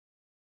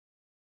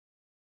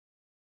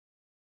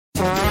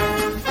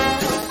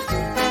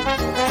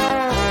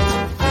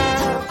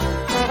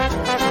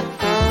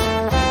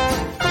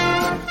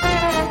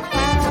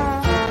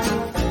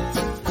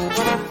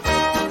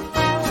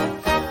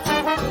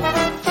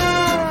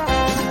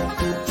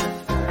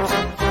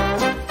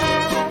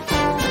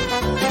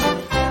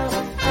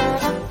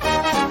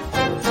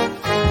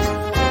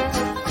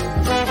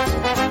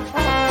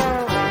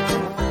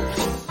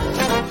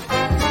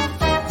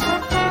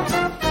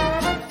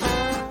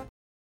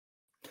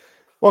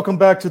Welcome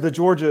back to the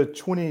Georgia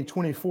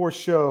 2024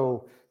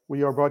 show.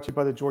 We are brought to you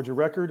by the Georgia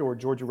Record or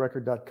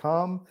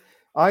georgiarecord.com.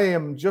 I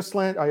have just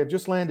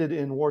landed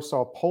in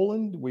Warsaw,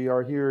 Poland. We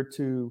are here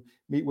to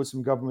meet with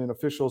some government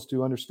officials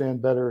to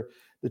understand better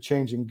the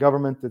changing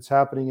government that's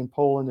happening in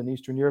Poland and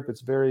Eastern Europe.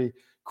 It's very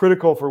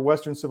critical for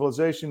Western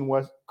civilization,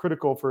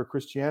 critical for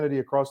Christianity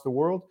across the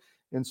world.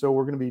 And so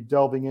we're going to be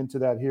delving into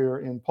that here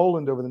in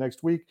Poland over the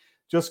next week.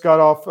 Just got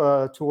off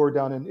a tour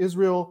down in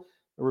Israel,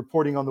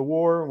 reporting on the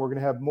war. And we're going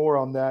to have more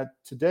on that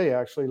today,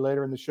 actually,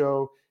 later in the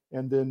show,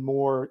 and then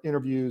more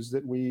interviews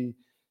that we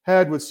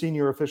had with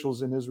senior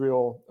officials in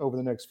Israel over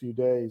the next few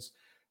days.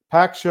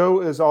 Packed show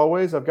as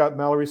always. I've got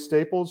Mallory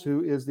Staples,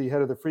 who is the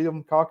head of the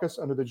Freedom Caucus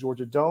under the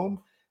Georgia Dome.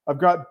 I've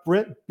got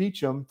Brent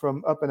Beecham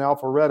from up in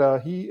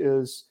Alpharetta. He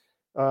is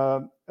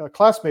a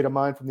classmate of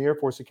mine from the Air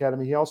Force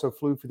Academy. He also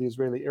flew for the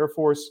Israeli Air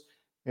Force,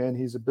 and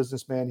he's a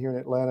businessman here in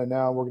Atlanta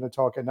now. We're going to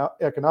talk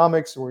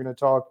economics, and we're going to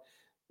talk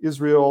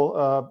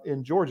Israel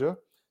in Georgia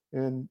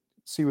and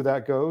see where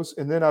that goes.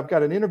 And then I've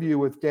got an interview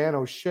with Dan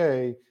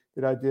O'Shea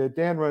that I did.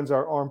 Dan runs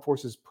our Armed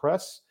Forces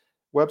Press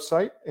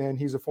website, and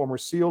he's a former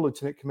SEAL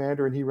lieutenant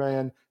commander, and he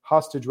ran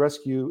hostage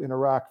rescue in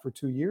Iraq for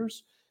 2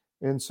 years.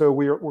 And so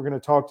we're going to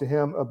talk to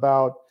him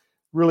about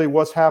really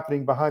what's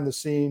happening behind the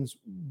scenes,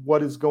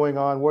 what is going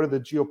on, what are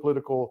the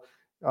geopolitical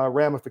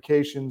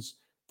ramifications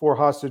for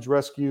hostage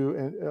rescue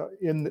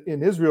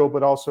in Israel,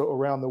 but also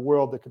around the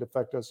world that could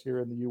affect us here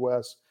in the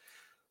U.S.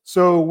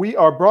 So we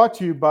are brought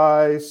to you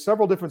by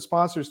several different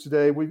sponsors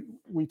today.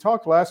 We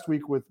talked last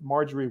week with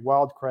Marjorie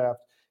Wildcraft,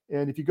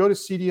 and if you go to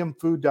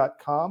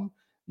cdmfood.com,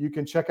 you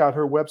can check out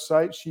her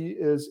website. She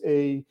is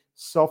a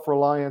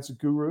self-reliance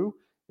guru,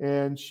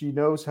 and she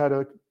knows how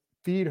to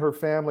feed her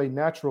family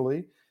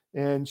naturally,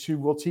 and she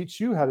will teach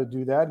you how to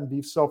do that and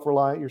be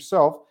self-reliant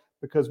yourself,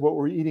 because what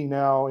we're eating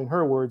now, in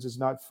her words, is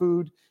not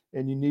food,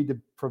 and you need to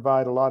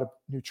provide a lot of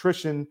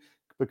nutrition,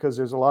 because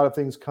there's a lot of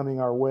things coming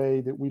our way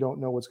that we don't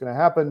know what's going to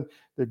happen.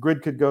 The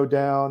grid could go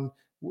down.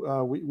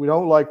 We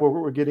don't like what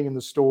we're getting in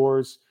the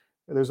stores.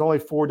 There's only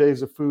 4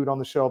 days of food on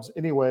the shelves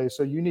anyway,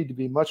 so you need to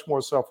be much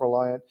more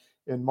self-reliant,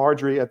 and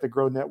Marjorie at the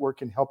Grow Network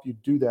can help you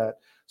do that.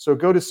 So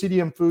go to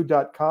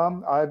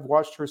cdmfood.com. I've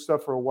watched her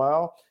stuff for a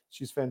while.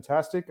 She's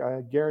fantastic.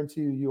 I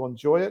guarantee you'll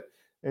enjoy it,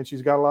 and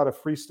she's got a lot of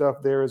free stuff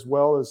there as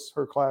well as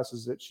her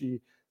classes that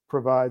she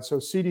provides. So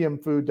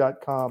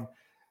cdmfood.com.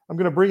 I'm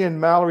going to bring in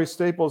Mallory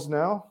Staples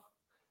now.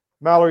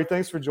 Mallory,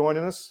 thanks for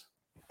joining us.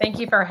 Thank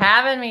you for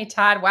having me,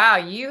 Todd. Wow,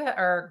 you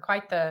are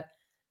quite the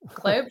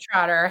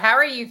globetrotter. How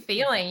are you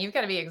feeling? You've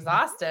got to be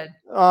exhausted.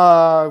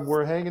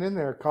 We're hanging in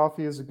there.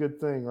 Coffee is a good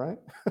thing, right?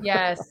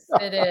 Yes,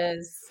 it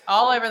is.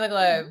 All over the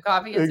globe.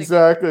 Coffee is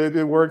exactly.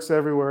 It works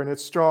everywhere, and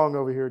it's strong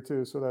over here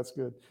too, so that's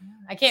good.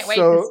 I can't wait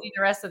to see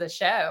the rest of the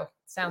show.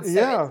 Sounds so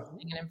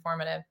interesting and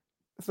informative.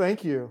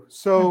 Thank you.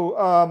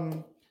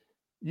 So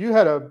you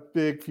had a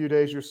big few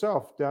days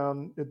yourself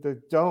down at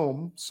the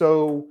Dome.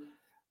 So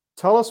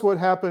tell us what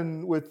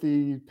happened with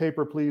the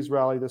Paper Please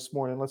rally this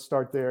morning. Let's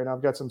start there. And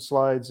I've got some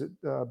slides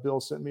that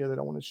Bill sent me that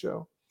I want to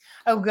show.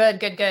 Oh,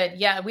 good.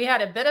 Yeah, we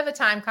had a bit of a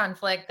time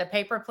conflict. The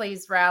Paper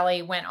Please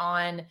rally went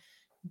on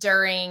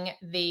during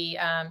the,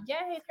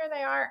 there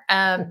they are,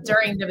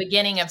 during the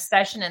beginning of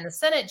session in the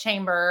Senate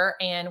chamber.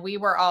 And we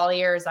were all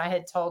ears. I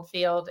had told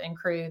Field and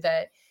crew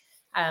that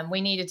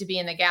we needed to be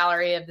in the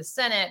gallery of the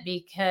Senate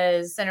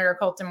because Senator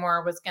Colton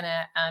Moore was going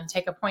to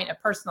take a point of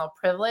personal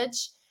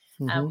privilege,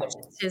 which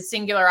is his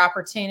singular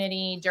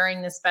opportunity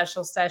during this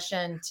special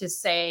session to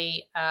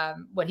say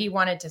what he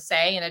wanted to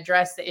say and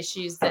address the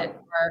issues that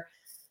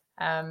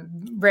are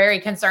very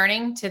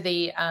concerning to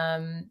the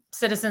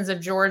citizens of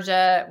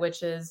Georgia,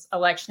 which is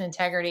election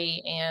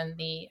integrity and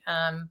the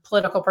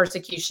political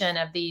persecution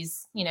of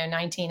these,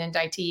 19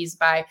 indictees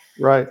by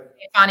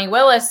Bonnie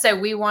Willis. So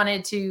we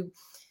wanted to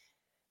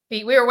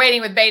we were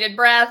waiting with bated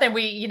breath, and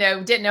we,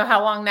 didn't know how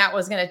long that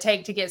was going to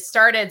take to get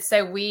started.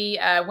 So we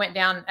went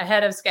down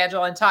ahead of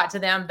schedule and talked to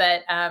them,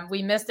 but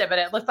we missed it. But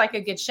it looked like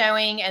a good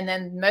showing. And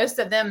then most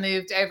of them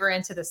moved over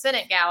into the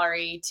Senate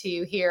gallery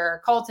to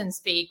hear Colton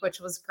speak, which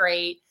was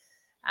great.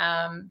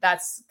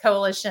 That's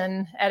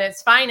coalition at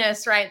its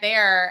finest right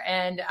there.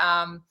 And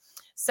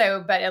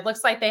but it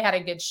looks like they had a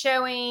good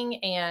showing.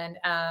 And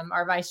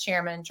our vice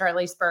chairman,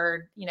 Charlie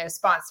Spurd,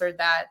 sponsored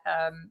that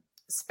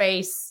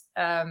space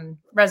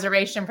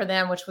reservation for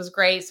them, which was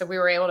great. So we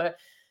were able to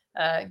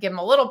give them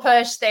a little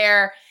push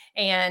there,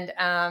 and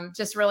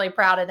just really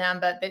proud of them.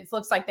 But it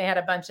looks like they had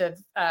a bunch of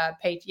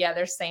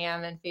there's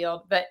Sam and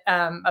Field, but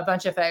a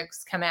bunch of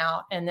folks come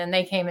out, and then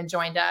they came and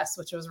joined us,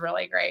 which was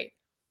really great.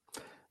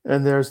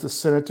 And there's the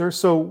senator.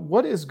 So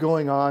what is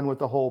going on with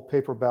the whole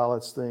paper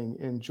ballots thing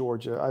in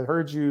Georgia? I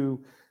heard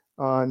you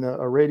on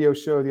a radio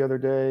show the other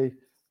day,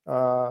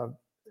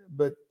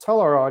 but tell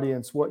our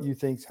audience what you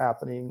think's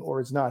happening or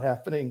is not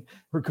happening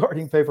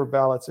regarding paper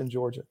ballots in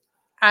Georgia.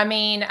 I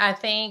mean, I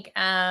think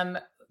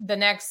the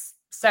next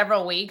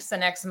several weeks, the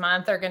next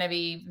month are going to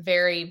be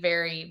very,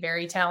 very,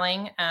 very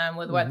telling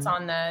with what's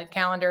on the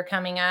calendar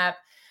coming up.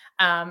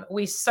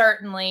 We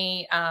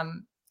certainly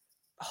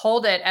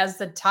hold it as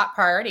the top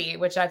priority,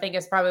 which I think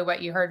is probably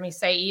what you heard me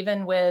say,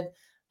 even with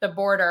the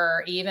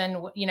border,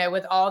 even,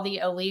 with all the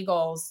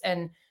illegals.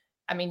 And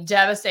I mean,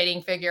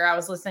 devastating figure. I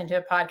was listening to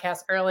a podcast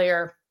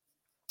earlier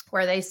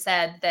where they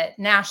said that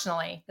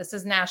nationally, this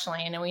is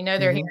nationally, and we know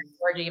they're here in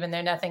Georgia, even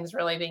though nothing's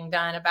really being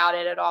done about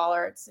it at all,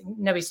 or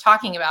nobody's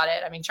talking about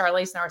it. I mean,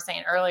 Charlize and I were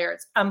saying earlier,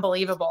 it's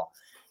unbelievable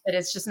that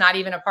it's just not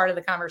even a part of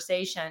the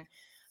conversation.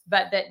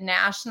 But that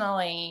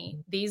nationally,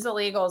 these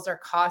illegals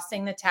are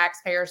costing the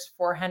taxpayers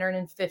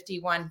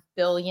 $451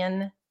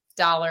 billion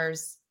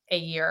a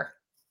year.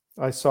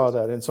 I saw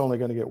that. It's only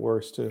going to get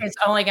worse too. It's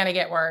only going to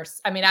get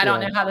worse. I mean, I don't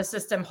know how the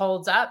system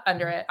holds up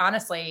under it.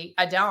 Honestly,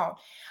 I don't.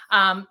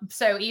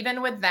 So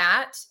even with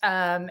that,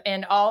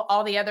 and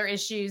all the other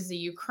issues, the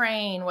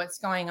Ukraine, what's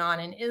going on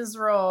in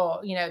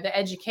Israel, the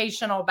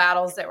educational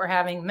battles that we're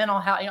having, mental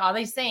health, all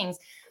these things,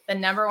 the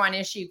number one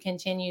issue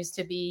continues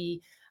to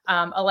be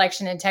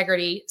election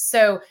integrity.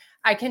 So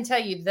I can tell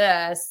you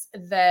this,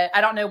 that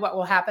I don't know what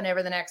will happen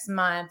over the next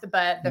month,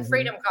 but the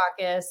Freedom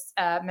Caucus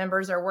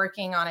members are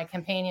working on a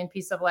companion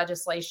piece of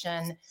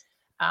legislation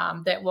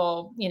that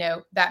will,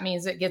 that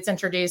means it gets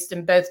introduced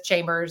in both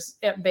chambers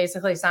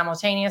basically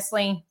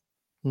simultaneously.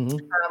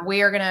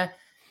 We are going to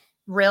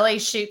really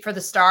shoot for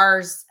the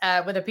stars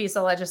with a piece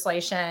of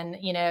legislation,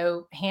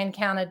 hand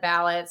counted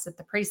ballots at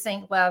the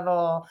precinct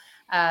level,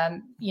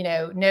 no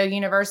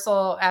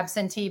universal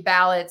absentee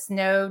ballots,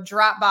 no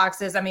drop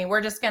boxes. I mean,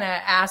 we're just going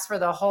to ask for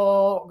the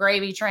whole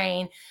gravy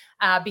train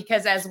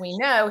because as we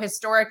know,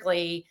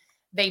 historically,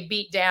 they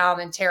beat down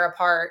and tear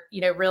apart,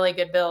 really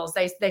good bills.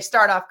 They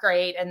start off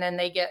great and then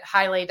they get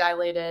highly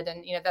diluted.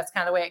 And, that's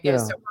kind of the way it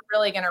goes. So we're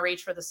really going to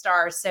reach for the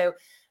stars. So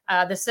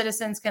the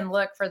citizens can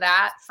look for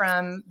that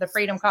from the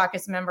Freedom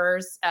Caucus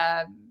members,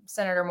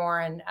 Senator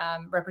Moore and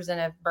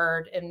Representative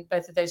Byrd in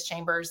both of those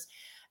chambers,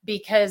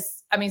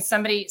 because I mean,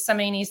 somebody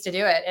needs to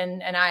do it.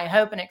 And I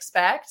hope and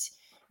expect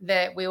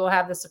that we will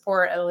have the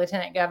support of the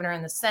Lieutenant Governor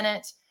in the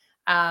Senate.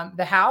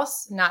 The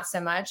House, not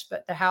so much,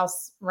 but the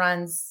House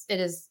it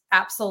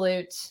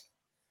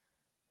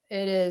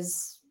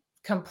is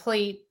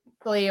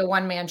completely a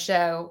one-man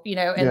show, in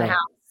the House.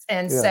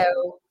 And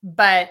so,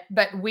 but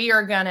we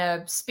are going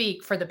to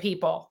speak for the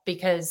people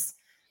because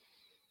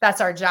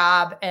that's our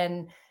job.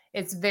 And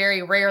it's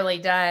very rarely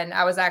done.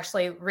 I was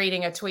actually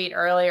reading a tweet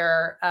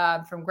earlier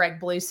from Greg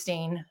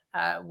Bluestein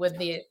with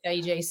the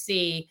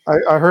AJC.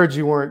 I heard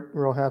you weren't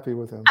real happy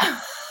with him.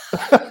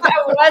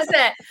 I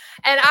wasn't.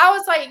 And I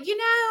was like,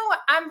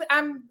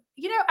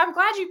 I'm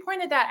glad you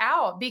pointed that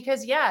out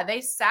because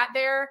they sat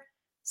there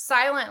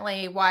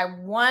silently while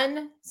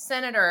one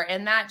senator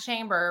in that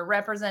chamber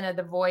represented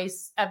the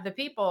voice of the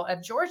people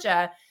of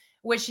Georgia,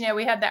 which,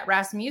 we had that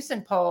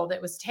Rasmussen poll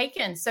that was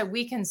taken. So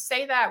we can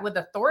say that with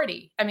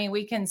authority. I mean,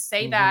 we can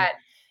say that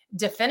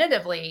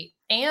definitively.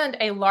 And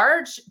a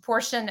large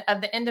portion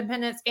of the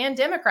independents and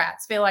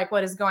Democrats feel like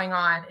what is going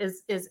on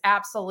is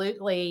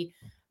absolutely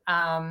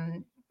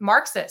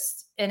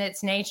Marxist in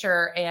its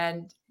nature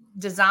and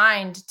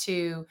designed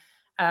to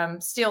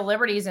steal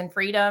liberties and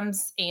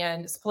freedoms,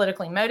 and it's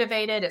politically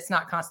motivated. It's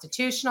not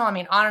constitutional. I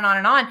mean, on and on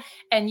and on.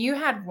 And you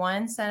had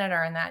one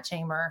senator in that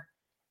chamber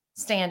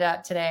stand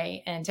up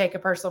today and take a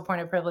personal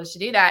point of privilege to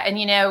do that.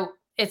 And,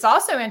 it's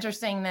also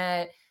interesting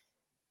that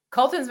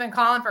Colton's been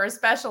calling for a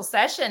special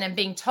session and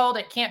being told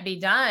it can't be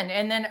done.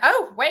 And then,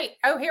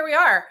 here we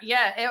are.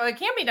 Yeah, it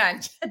can be done.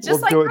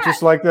 Just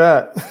like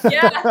that.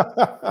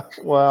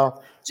 Yeah.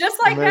 Wow. Just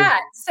like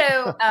that.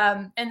 So,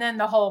 and then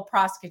the whole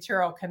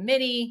prosecutorial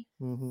committee,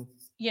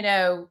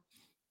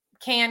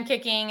 can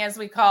kicking, as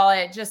we call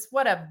it, just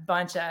what a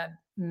bunch of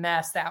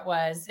mess that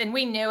was. And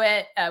we knew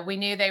it. We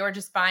knew they were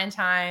just buying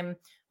time,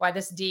 why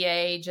this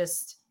DA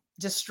just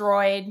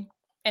destroyed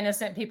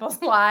innocent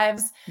people's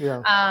lives.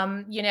 Yeah.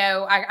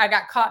 I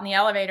got caught in the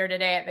elevator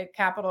today at the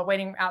Capitol,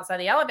 waiting outside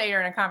the elevator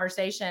in a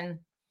conversation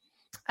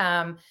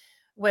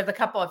with a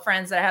couple of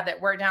friends that I have that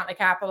worked down at the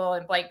Capitol,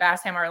 and Blake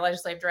Bassham, our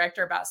legislative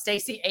director, about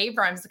Stacey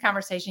Abrams. The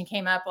conversation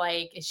came up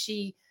like, is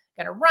she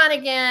going to run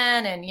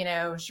again? And,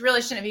 she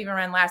really shouldn't have even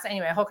run last.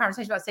 Anyway, a whole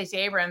conversation about Stacey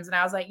Abrams. And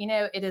I was like,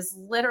 it is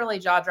literally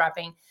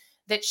jaw-dropping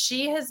that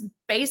she has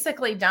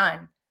basically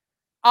done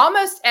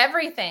almost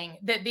everything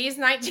that these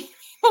 19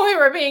 people who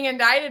were being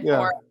indicted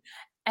for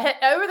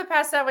over the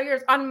past several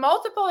years on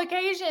multiple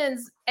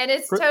occasions. And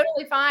it's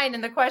totally fine.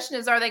 And the question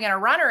is, are they going to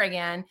run her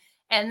again?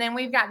 And then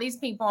we've got these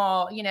people,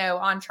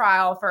 on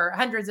trial for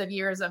hundreds of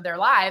years of their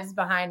lives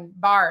behind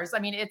bars. I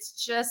mean,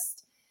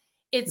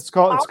 it's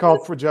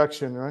called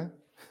projection, right?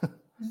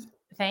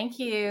 Thank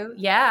you.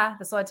 Yeah,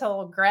 that's what I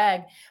told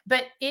Greg.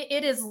 But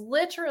it is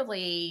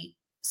literally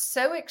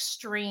so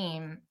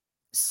extreme,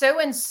 so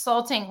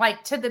insulting,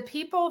 like to the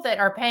people that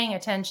are paying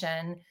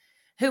attention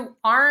who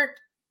aren't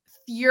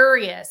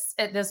furious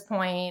at this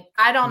point.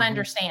 I don't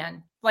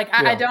understand.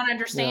 I don't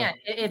understand.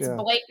 It's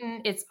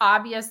blatant. It's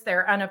obvious.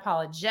 They're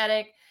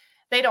unapologetic.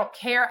 They don't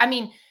care. I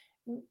mean,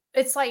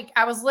 it's like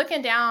I was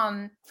looking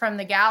down from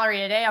the gallery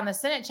today on the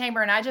Senate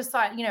chamber, and I just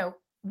thought,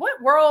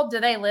 what world do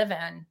they live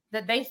in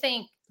that they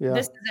think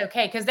this is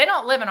okay? Because they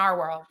don't live in our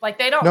world. Like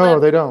they don't. No,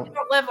 live, they don't. They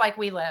don't live like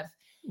we live.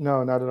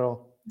 No, not at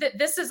all.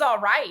 This is all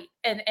right.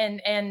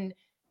 And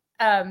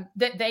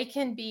that they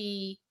can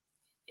be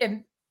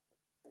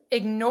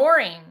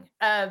ignoring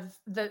of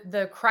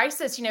the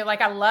crisis.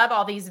 Like I love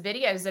all these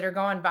videos that are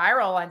going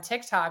viral on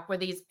TikTok where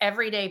these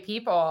everyday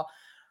people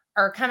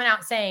are coming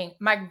out saying,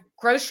 my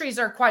groceries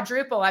are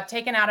quadruple. I've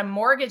taken out a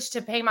mortgage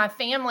to pay my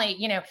family,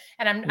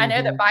 and I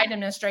know the Biden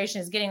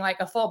administration is getting like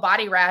a full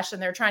body rash and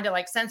they're trying to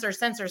like censor,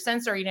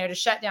 to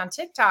shut down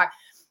TikTok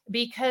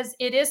because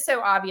it is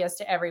so obvious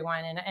to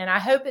everyone. And I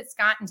hope it's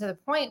gotten to the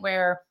point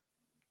where,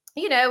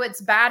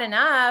 it's bad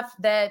enough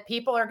that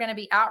people are going to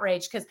be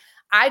outraged, because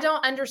I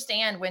don't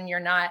understand when you're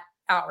not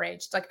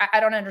outraged. Like, I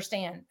don't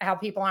understand how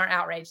people aren't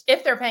outraged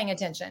if they're paying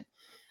attention.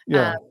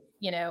 Yeah.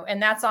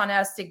 And that's on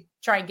us to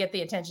try and get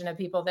the attention of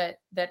people that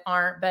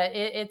aren't. But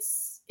it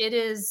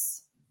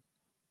is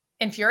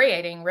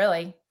infuriating,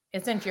 really.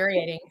 It's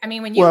infuriating. I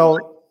mean, when you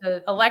watch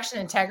the election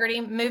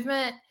integrity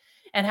movement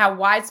and how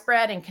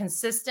widespread and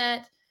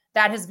consistent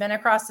that has been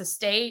across the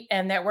state,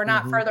 and that we're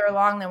not further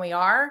along than we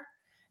are,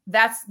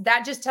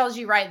 that just tells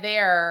you right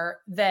there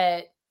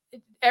that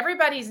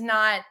everybody doesn't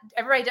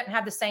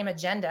have the same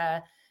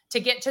agenda to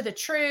get to the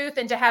truth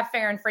and to have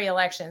fair and free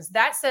elections.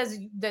 That says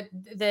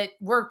that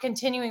we're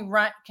continually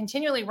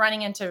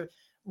running into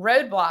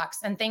roadblocks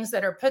and things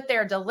that are put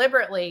there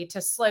deliberately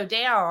to slow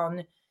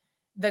down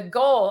the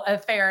goal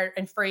of fair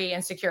and free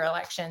and secure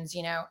elections.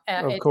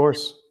 Of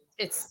course.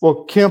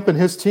 Well, Kemp and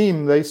his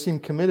team, they seem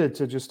committed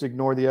to just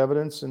ignore the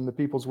evidence and the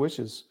people's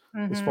wishes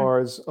as far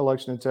as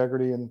election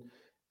integrity and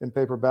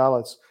paper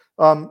ballots.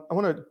 I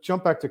want to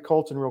jump back to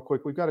Colton real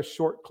quick. We've got a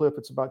short clip.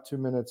 It's about 2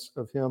 minutes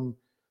of him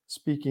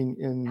speaking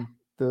in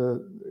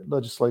the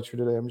legislature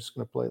today. I'm just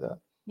going to play that.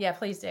 Yeah,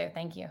 please do.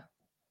 Thank you.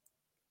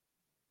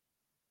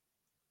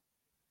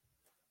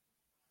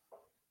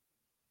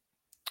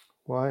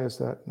 Why is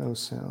that no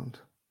sound?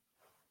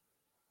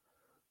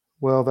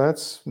 Well,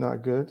 that's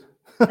not good.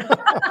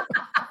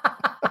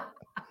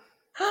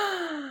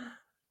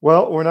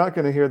 Well, we're not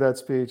going to hear that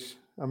speech.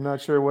 I'm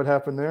not sure what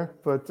happened there,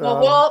 but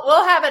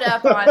we'll have it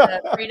up on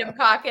the Freedom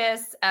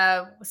Caucus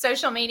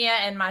social media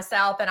and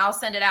myself, and I'll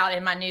send it out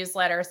in my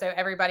newsletter so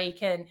everybody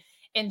can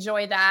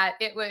enjoy that.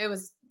 It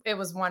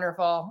was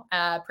wonderful.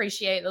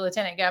 Appreciate the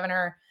Lieutenant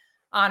Governor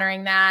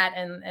honoring that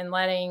and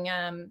letting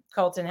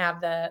Colton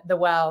have the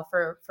well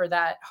for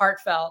that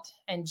heartfelt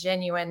and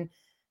genuine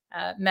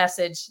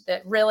message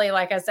that really,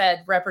 like I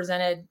said,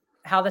 represented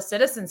how the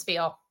citizens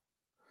feel.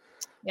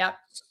 Yep.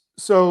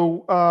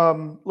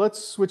 So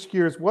let's switch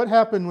gears. What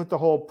happened with the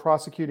whole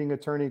prosecuting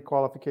attorney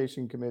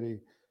qualification committee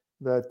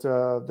that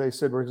they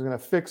said we're going to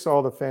fix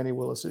all the Fani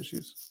Willis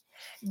issues?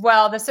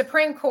 Well, the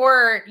Supreme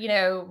Court,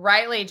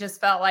 rightly just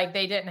felt like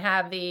they didn't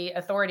have the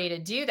authority to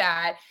do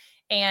that.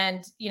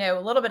 And, a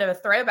little bit of a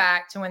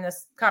throwback to when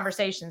this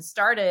conversation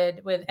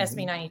started with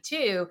SB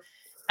 92.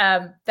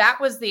 That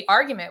was the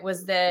argument,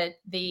 was that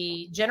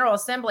the General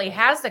Assembly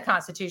has the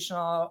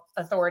constitutional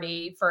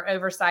authority for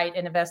oversight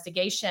and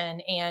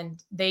investigation.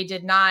 And they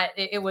did not,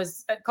 it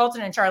was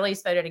Colton and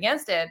Charlize voted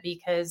against it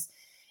because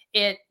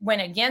it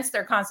went against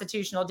their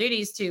constitutional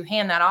duties to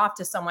hand that off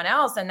to someone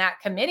else. And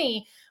that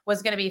committee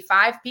was going to be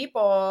 5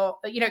 people,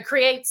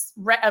 creates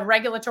a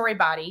regulatory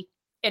body.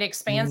 It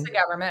expands the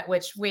government,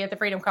 which we at the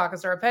Freedom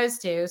Caucus are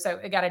opposed to. So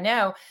we got to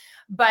know.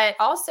 But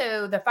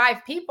also the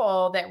 5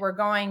 people that were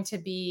going to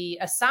be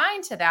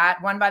assigned to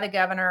that, one by the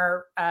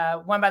governor,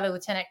 one by the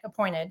lieutenant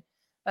appointed,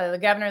 the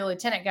governor, the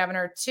lieutenant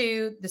governor,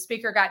 2, the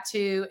speaker got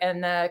 2,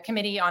 and the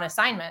committee on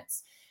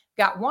assignments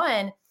got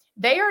 1.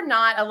 They are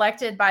not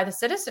elected by the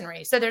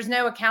citizenry. So there's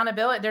no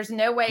accountability. There's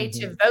no way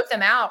to vote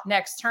them out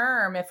next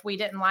term if we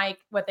didn't like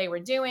what they were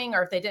doing,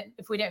 or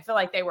if we didn't feel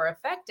like they were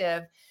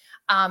effective.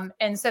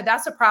 And so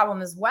that's a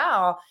problem as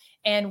well.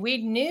 And we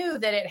knew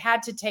that it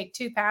had to take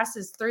 2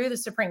 passes through the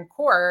Supreme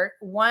Court,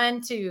 1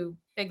 to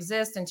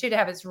exist and 2 to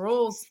have its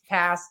rules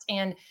passed.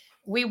 And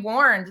we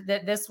warned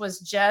that this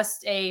was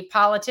just a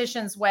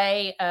politician's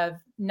way of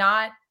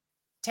not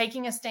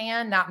taking a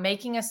stand, not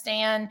making a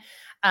stand.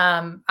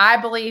 I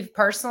believe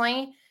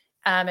personally,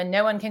 and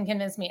no one can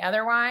convince me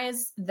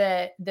otherwise,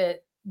 that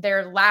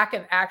their lack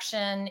of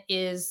action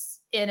is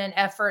in an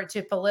effort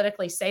to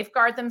politically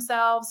safeguard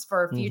themselves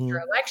for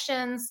future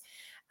elections.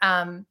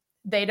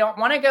 They don't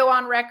want to go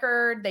on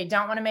record. They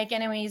don't want to make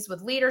enemies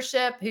with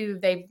leadership who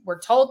they were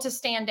told to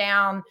stand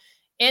down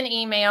in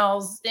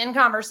emails, in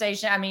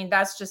conversation. I mean,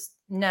 that's just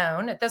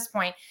known at this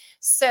point.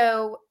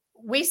 So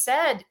we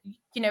said,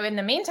 in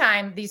the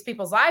meantime, these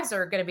people's lives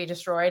are going to be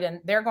destroyed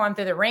and they're going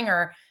through the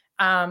ringer.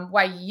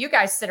 While you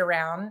guys sit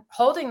around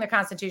holding the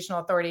constitutional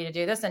authority to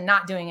do this and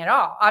not doing it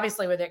all,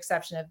 obviously with the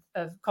exception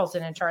of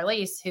Colton and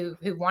Charlize, who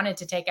wanted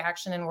to take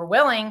action and were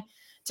willing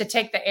to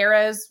take the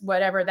arrows,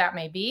 whatever that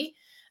may be.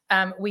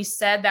 We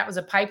said that was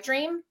a pipe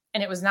dream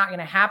and it was not going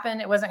to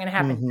happen. It wasn't going to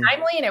happen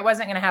timely, and it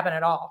wasn't going to happen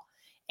at all.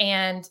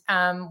 And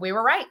we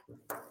were right.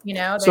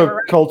 So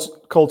were right.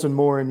 Colton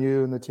Moore and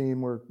you and the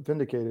team were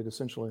vindicated,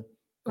 essentially.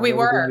 We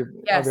were,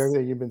 yes.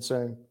 Everything you've been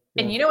saying.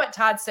 Yeah. And you know what,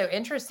 Todd's so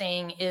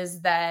interesting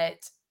is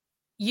that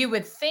you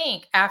would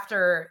think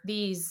after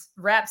these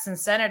reps and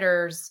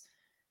senators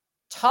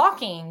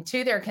talking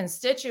to their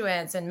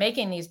constituents and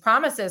making these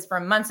promises for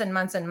months and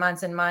months and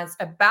months and months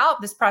about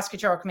this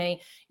prosecutorial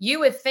committee, you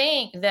would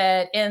think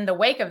that in the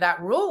wake of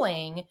that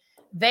ruling,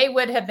 they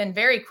would have been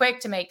very quick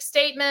to make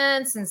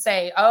statements and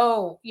say,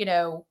 oh,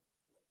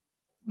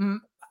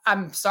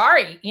 I'm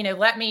sorry,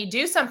 let me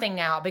do something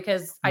now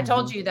because I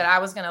told you that I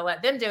was going to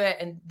let them do it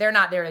and they're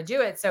not there to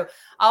do it. So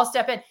I'll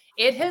step in.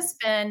 It has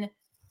been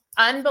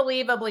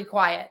unbelievably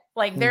quiet.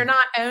 Like they're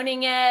not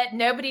owning it.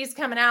 Nobody's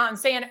coming out and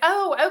saying,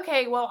 oh,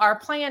 okay, well, our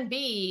plan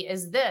B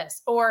is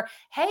this. Or,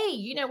 hey,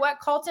 you know what,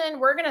 Colton,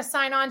 we're going to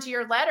sign on to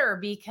your letter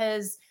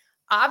because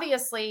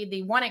obviously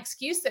the one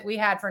excuse that we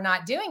had for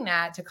not doing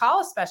that to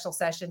call a special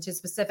session to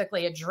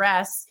specifically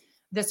address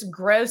this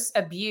gross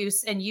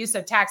abuse and use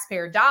of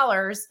taxpayer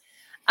dollars,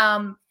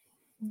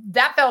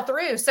 that fell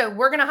through. So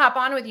we're going to hop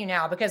on with you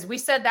now because we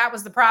said that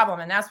was the problem.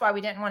 And that's why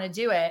we didn't want to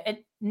do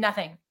it.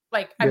 Nothing.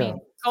 I mean,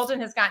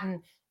 Colton has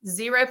gotten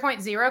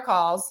 0.0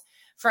 calls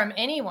from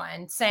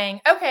anyone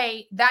saying,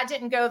 okay, that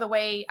didn't go the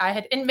way I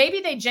had. And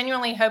maybe they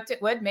genuinely hoped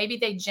it would. Maybe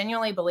they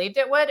genuinely believed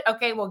it would.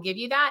 Okay, we'll give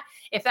you that.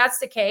 If that's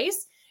the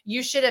case,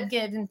 you should have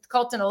given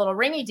Colton a little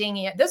ringy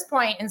dingy at this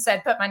point and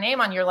said, put my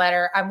name on your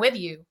letter. I'm with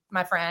you,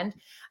 my friend.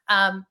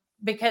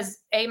 Because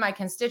my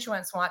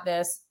constituents want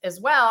this as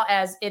well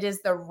as it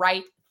is the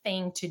right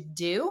thing to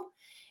do.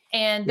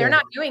 And they're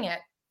not doing it.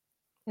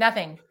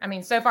 Nothing. I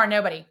mean, so far,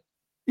 nobody.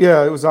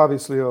 Yeah, it was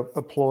obviously a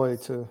ploy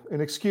to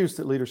an excuse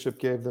that leadership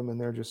gave them, and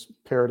they're just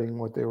parroting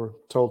what they were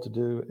told to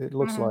do. It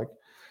looks like.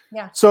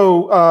 Yeah.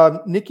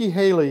 So Nikki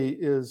Haley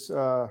is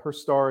her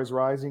star is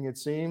rising. It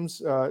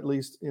seems, at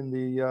least in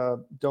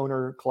the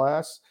donor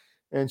class,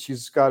 and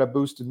she's got a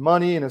boosted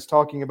money and is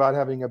talking about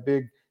having a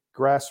big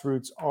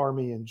grassroots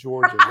army in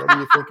Georgia. What do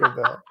you think of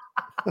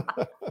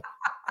that?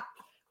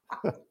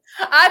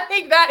 I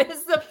think that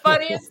is the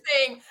funniest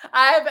thing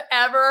I've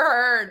ever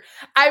heard.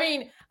 I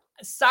mean,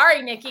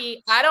 sorry,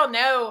 Nikki, I don't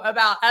know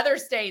about other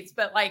states,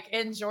 but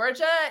in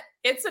Georgia,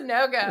 it's a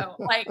no-go.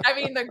 I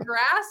mean, the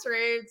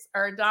grassroots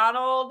are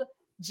Donald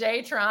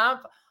J.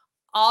 Trump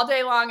all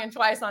day long and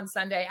twice on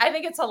Sunday. I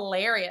think it's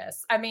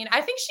hilarious. I mean,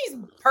 I think she's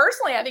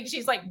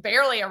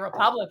barely a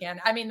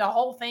Republican. I mean, the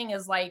whole thing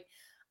is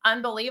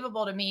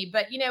unbelievable to me,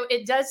 but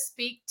it does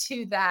speak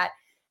to that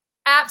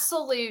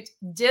absolute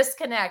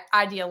disconnect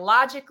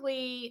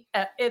ideologically,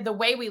 the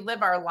way we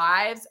live our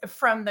lives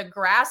from the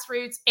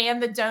grassroots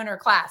and the donor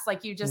class.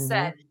 Like you just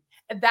said,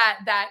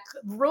 that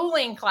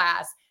ruling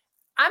class.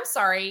 I'm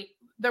sorry,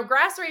 the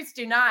grassroots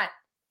do not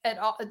at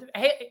all.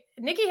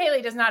 Nikki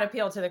Haley does not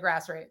appeal to the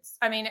grassroots.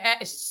 I mean,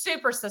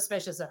 super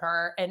suspicious of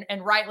her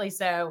and rightly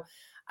so.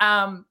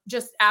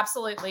 Just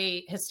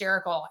absolutely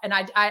hysterical. And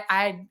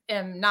I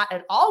am not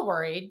at all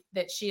worried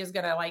that she is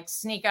going to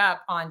sneak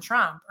up on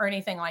Trump or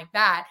anything like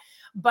that.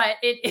 But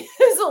it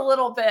is a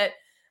little bit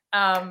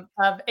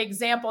of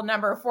example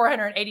number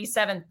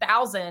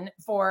 487,000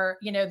 for,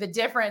 the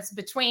difference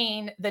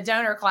between the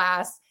donor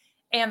class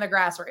and the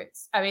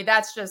grassroots. I mean,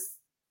 that's just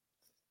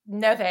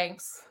no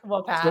thanks.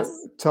 We'll pass.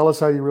 So, tell us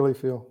how you really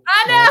feel.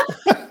 I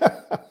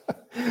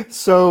know.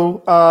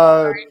 So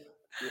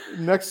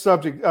next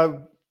subject.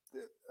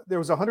 There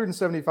was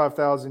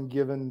 175,000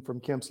 given from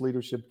Kemp's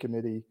leadership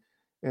committee,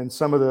 and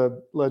some of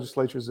the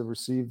legislatures have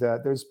received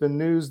that. There's been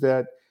news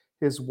that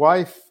his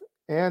wife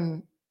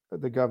and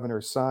the governor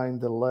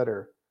signed the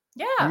letter.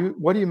 Yeah.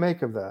 What do you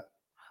make of that?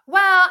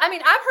 Well, I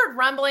mean, I've heard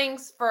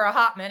rumblings for a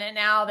hot minute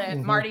now that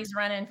Marty's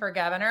running for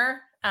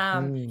governor.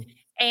 And,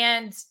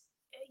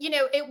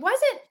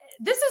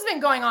 this has been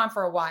going on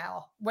for a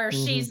while where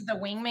she's the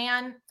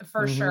wingman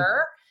for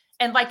sure.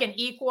 And an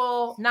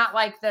equal, not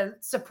the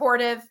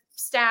supportive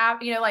staff,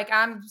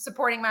 I'm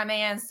supporting my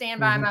man, stand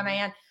by my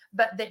man,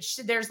 but that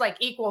there's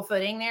equal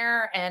footing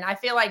there. And I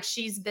feel like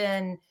she's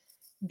been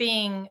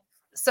being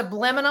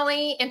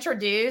subliminally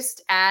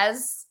introduced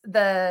as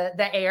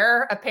the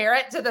heir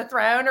apparent to the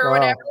throne or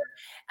whatever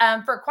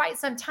for quite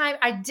some time.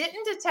 I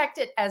didn't detect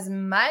it as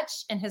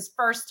much in his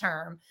first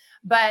term,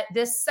 but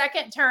this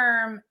second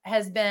term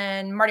has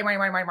been Marty,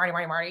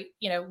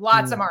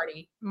 lots of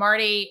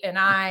Marty and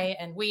I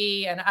and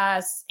we and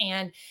us.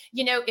 And,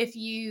 if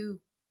you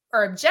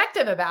are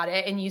objective about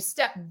it and you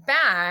step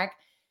back,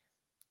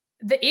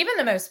 even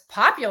the most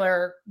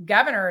popular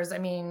governors, I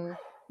mean,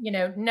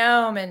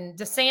 Nome and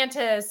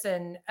DeSantis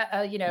and,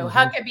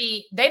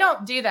 Huckabee, they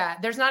don't do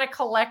that. There's not a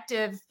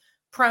collective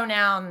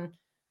pronoun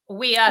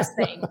we us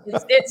thing.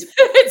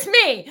 It's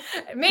me.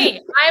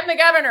 I am the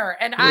governor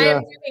and I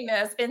am doing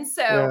this. And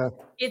so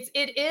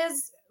it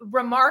is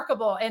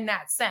remarkable in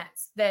that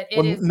sense that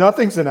it is.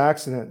 Nothing's an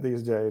accident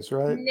these days,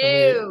 right?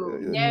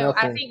 No.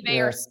 I think they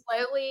are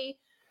slowly,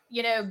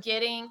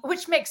 getting,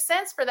 which makes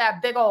sense for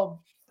that big old,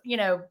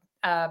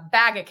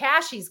 bag of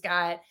cash he's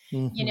got.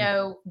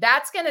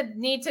 That's going to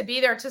need to be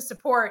there to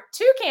support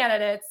two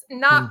candidates,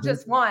 not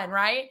just one,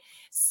 right?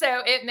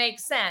 So it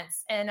makes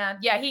sense. And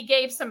he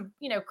gave some,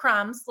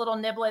 crumbs, little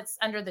niblets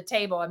under the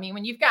table. I mean,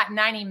 when you've got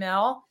 90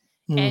 mil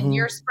and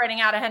you're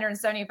spreading out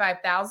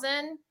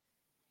 175,000,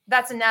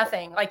 that's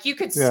nothing. Like you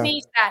could Yeah.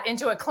 sneeze that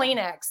into a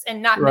Kleenex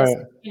and not miss Right.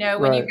 it, you know,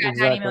 when Right. you've got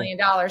Exactly. $90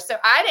 million. So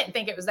I didn't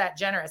think it was that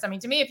generous. I mean,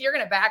 to me, if you're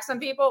going to back some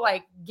people,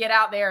 like get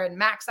out there and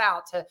max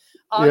out to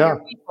all Yeah.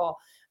 your people.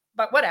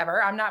 But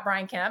whatever, I'm not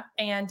Brian Kemp.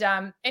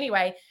 And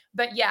anyway,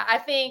 but yeah, I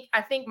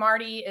think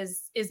Marty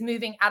is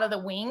moving out of the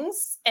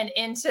wings and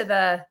into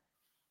the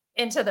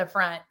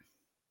front.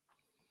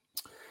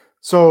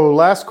 So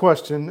last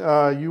question,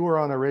 you were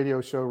on a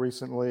radio show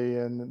recently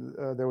and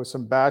there was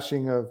some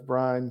bashing of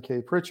Brian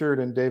K. Pritchard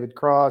and David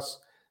Cross.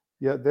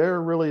 Yet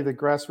they're really the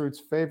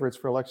grassroots favorites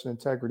for election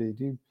integrity.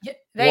 Do you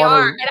They want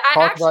are. to And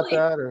talk about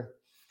that? Or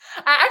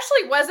I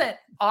actually wasn't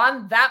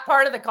on that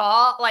part of the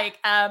call. Like,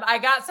 I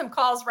got some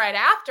calls right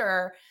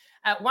after.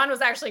 One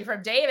was actually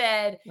from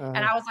David, and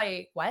I was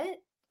like, "What?"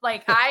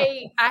 Like,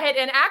 I had,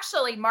 and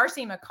actually,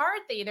 Marcy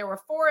McCarthy. There were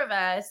 4 of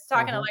us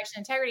talking election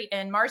integrity,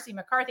 and Marcy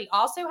McCarthy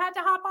also had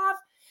to hop off.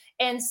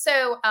 And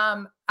so,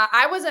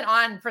 I wasn't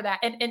on for that.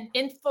 And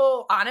in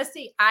full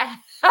honesty, I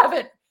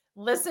haven't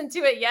listened to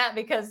it yet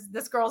because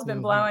this girl's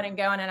been blowing and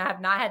going, and I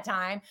have not had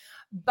time.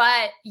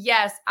 But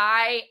yes,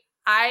 I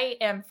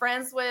am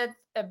friends with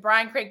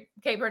Brian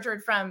K.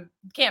 Pritchard from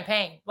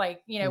campaign.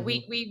 Like, you know,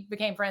 we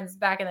became friends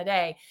back in the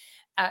day.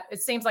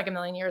 It seems like a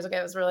million years ago.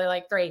 It was really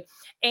like 3.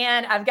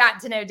 And I've gotten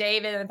to know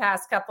David in the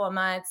past couple of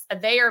months.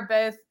 They are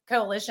both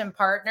coalition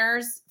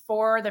partners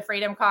for the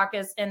Freedom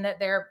Caucus in that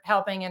they're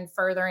helping and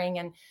furthering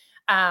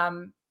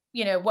and,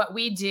 you know, what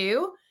we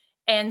do.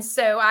 And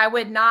so I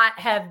would not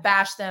have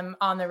bashed them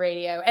on the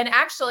radio. And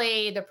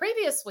actually the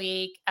previous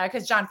week,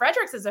 because John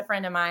Fredericks is a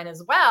friend of mine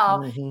as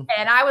well.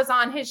 And I was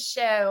on his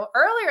show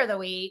earlier the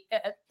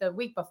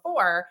week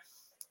before,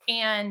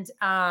 and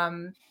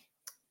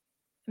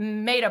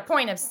made a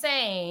point of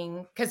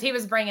saying, because he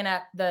was bringing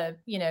up the,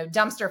 you know,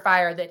 dumpster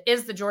fire that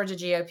is the Georgia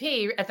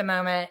GOP at the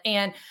moment.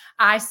 And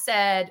I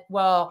said,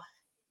 well,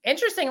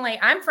 interestingly,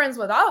 I'm friends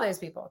with all those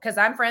people because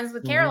I'm friends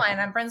with Caroline,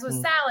 I'm friends with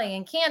Sally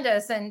and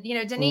Candace and, you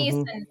know, Denise.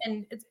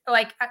 And it's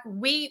like,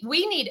 we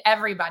need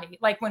everybody.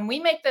 Like when we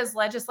make those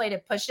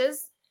legislative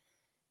pushes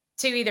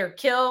to either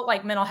kill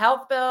like mental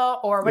health bill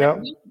or whatever,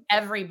 we need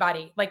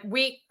everybody. Like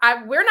we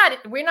aren't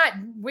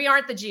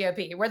the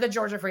GOP. We're the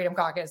Georgia Freedom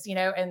Caucus, you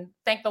know, and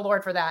thank the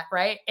Lord for that.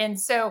 Right. And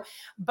so,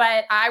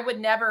 but I would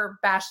never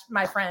bash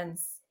my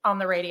friends on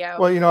the radio.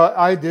 Well, you know,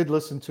 I did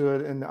listen to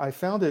it and I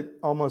found it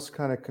almost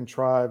kind of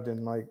contrived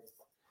and like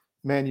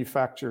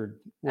manufactured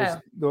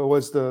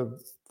was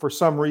for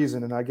some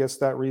reason. And I guess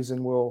that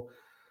reason will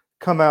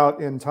come out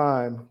in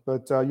time,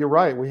 but you're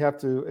right. We have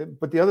to,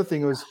 but the other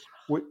thing was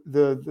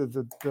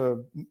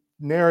the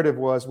narrative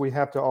was we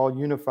have to all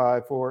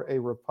unify for a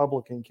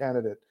Republican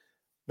candidate.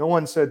 No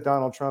one said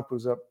Donald Trump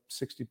was up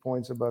 60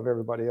 points above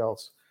everybody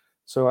else.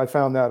 So I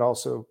found that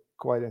also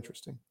quite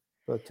interesting.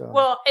 But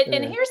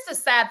and here's the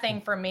sad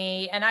thing for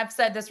me, and I've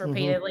said this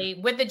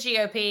repeatedly with the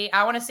GOP,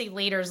 I want to see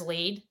leaders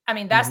lead. I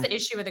mean, that's the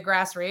issue with the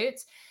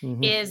grassroots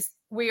is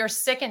we are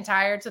sick and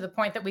tired to the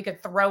point that we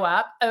could throw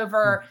up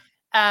over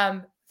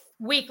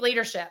weak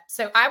leadership.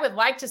 So I would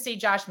like to see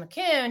Josh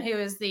McCoon, who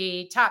is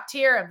the top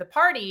tier of the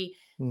party,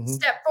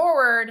 step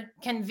forward,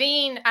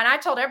 convene. And I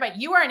told everybody,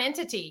 you are an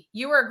entity,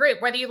 you are a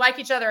group, whether you like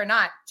each other or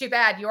not. Too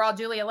bad. You're all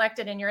duly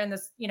elected and you're in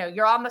this, you know,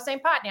 you're all in the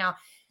same pot now.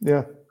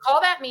 Yeah.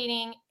 Call that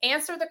meeting,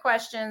 answer the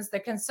questions.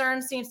 The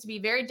concern seems to be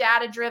very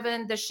data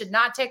driven. This should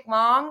not take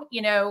long,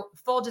 you know,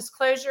 full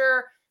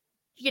disclosure,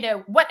 you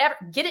know, whatever,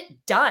 get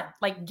it done,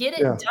 like get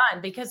it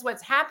done. Because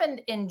what's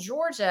happened in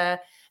Georgia,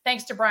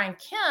 thanks to Brian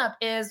Kemp,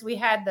 is we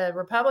had the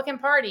Republican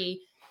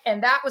Party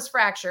and that was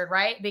fractured,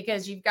 right?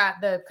 Because you've got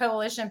the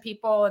coalition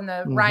people and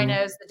the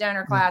rhinos, the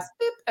donor class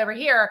over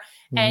here,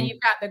 and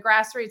you've got the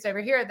grassroots over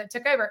here that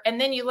took over. And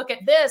then you look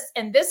at this,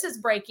 and this is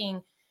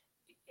breaking.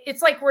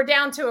 It's like we're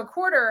down to a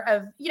quarter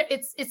of, you know,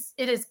 it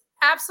is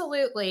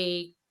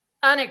absolutely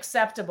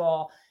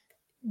unacceptable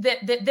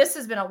that this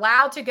has been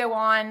allowed to go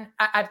on.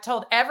 I've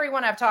told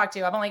everyone I've talked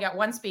to, I've only got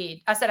one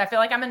speed. I said, I feel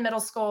like I'm in middle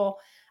school.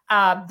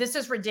 This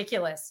is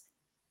ridiculous.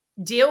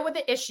 Deal with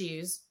the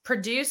issues,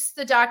 produce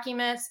the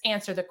documents,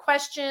 answer the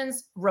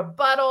questions,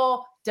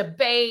 rebuttal,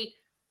 debate,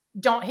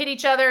 don't hit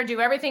each other,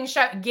 do everything,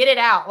 get it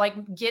out, like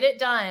get it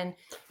done.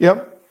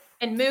 Yep.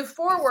 And move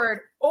forward.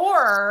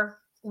 Or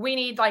we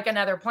need like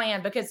another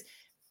plan, because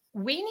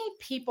we need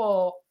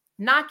people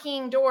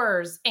knocking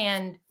doors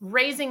and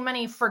raising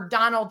money for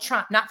Donald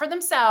Trump, not for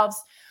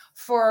themselves,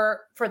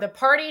 for the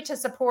party to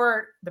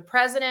support the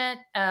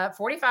president.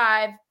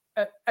 45.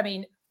 I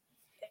mean,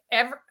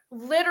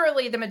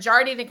 literally the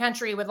majority of the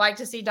country would like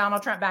to see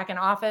Donald Trump back in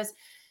office.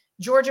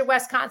 Georgia,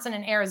 Wisconsin,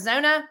 and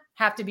Arizona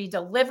have to be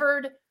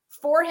delivered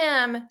for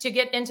him to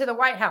get into the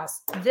White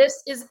House.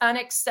 This is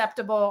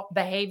unacceptable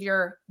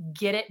behavior.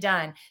 Get it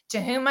done.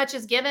 To whom much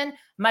is given,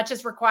 much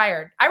is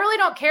required. I really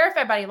don't care if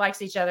everybody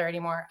likes each other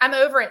anymore. I'm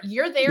over it.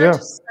 You're there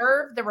to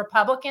serve the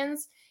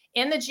Republicans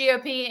in the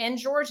GOP in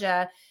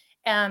Georgia,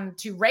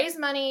 to raise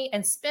money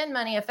and spend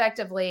money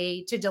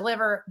effectively to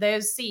deliver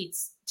those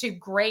seats to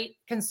great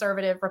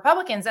conservative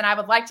Republicans. And I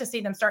would like to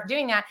see them start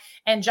doing that.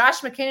 And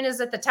Josh McCoon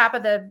is at the top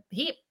of the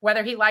heap,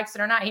 whether he likes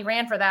it or not. He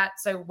ran for that.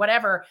 So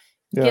whatever.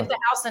 Yeah. Get the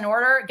house in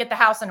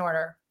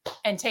order,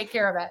 and take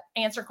care of it.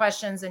 Answer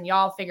questions, and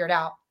y'all figure it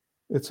out.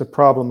 It's a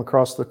problem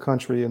across the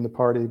country in the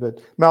party. But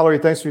Mallory,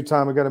 thanks for your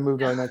time. We got to move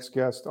to our next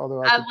guest.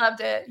 Although I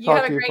loved it. You talk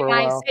have to a you great for a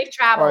night. while. Safe All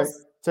travels. right.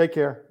 Take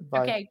care.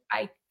 Bye. Okay.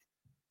 Bye.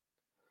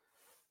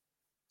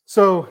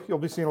 So you'll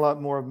be seeing a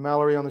lot more of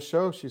Mallory on the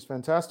show. She's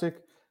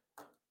fantastic.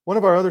 One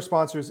of our other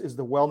sponsors is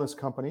the Wellness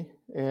Company.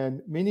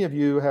 And many of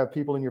you have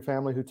people in your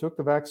family who took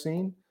the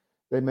vaccine.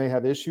 They may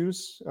have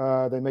issues.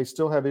 They may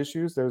still have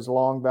issues. There's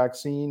long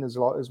vaccine as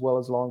well as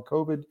long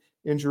COVID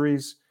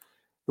injuries.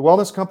 The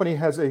Wellness Company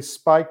has a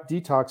spike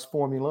detox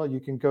formula. You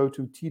can go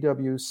to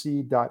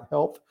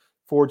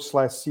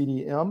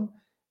twc.health/CDM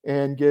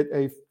and get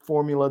a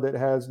formula that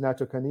has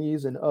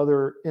nattokinase and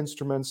other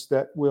instruments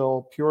that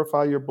will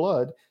purify your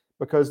blood,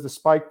 because the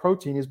spike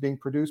protein is being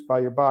produced by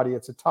your body.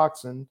 It's a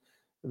toxin.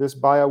 This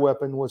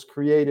bioweapon was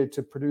created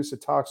to produce a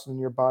toxin in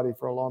your body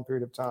for a long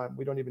period of time.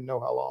 We don't even know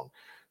how long.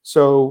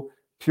 So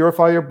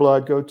purify your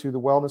blood. Go to the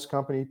Wellness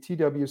Company,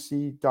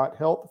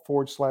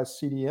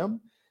 twc.health/CDM,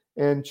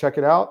 and check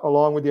it out,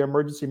 along with the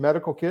emergency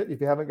medical kit. If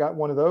you haven't got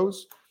one of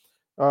those,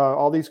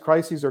 all these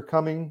crises are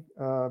coming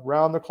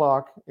round the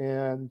clock,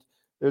 and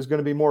there's going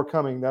to be more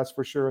coming, that's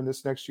for sure. And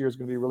this next year is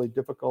going to be really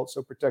difficult.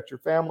 So protect your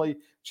family.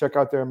 Check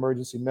out their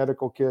emergency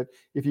medical kit.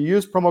 If you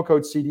use promo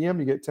code CDM,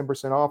 you get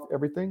 10% off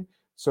everything.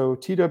 So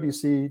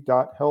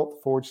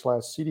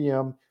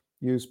twc.health/CDM,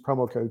 use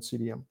promo code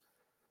CDM. I'm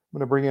going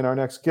to bring in our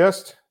next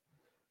guest.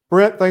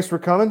 Brent, thanks for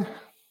coming.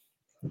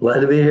 Glad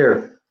to be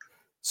here.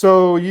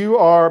 So you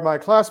are my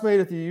classmate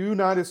at the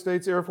United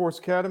States Air Force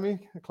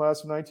Academy,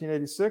 class of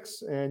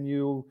 1986, and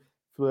you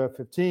flew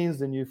F-15s,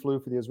 then you flew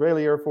for the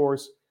Israeli Air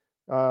Force.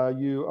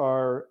 You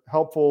are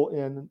helpful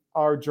in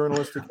our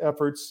journalistic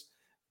efforts.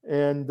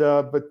 And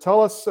but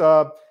tell us,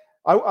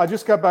 I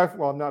just got back,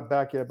 well, I'm not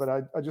back yet, but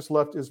I just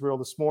left Israel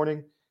this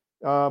morning.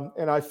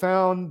 And I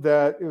found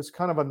that it was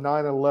kind of a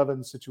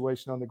 9/11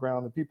 situation on the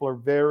ground. The people are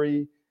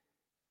very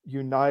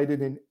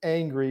united and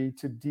angry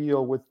to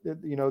deal with it.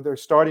 You know, they're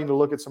starting to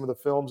look at some of the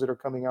films that are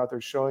coming out.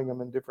 They're showing them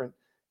in different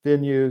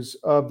venues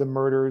of the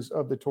murders,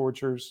 of the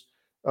tortures,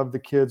 of the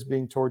kids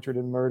being tortured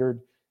and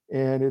murdered.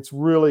 And it's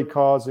really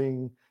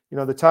causing, you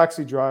know, the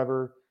taxi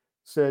driver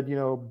said, you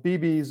know,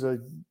 Bibi's a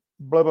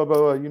blah, blah,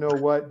 blah, you know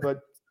what,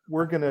 but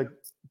we're going to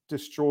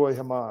destroy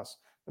Hamas.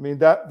 I mean,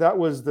 that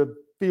was the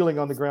feeling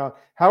on the ground.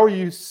 How are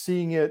you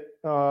seeing it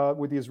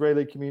with the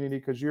Israeli community?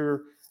 Because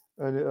your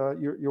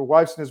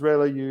wife's an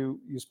Israeli. You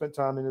spent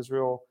time in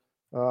Israel.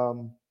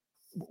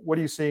 What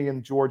are you seeing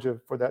in Georgia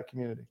for that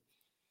community?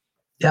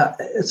 Yeah,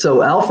 so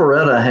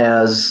Alpharetta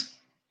has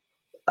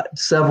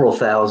several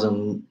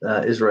thousand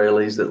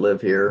Israelis that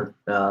live here.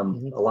 A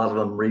lot of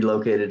them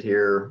relocated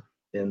here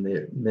in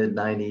the mid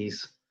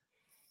 90s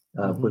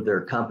with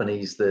their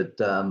companies. That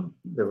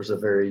there was a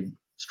very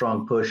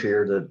strong push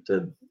here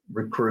to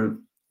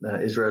recruit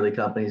Israeli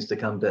companies to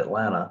come to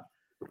Atlanta,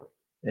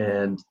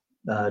 and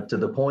to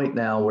the point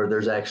now where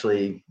there's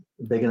actually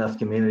a big enough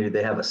community.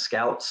 They have a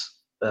scouts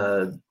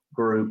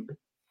group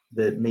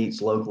that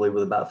meets locally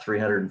with about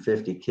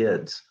 350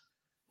 kids.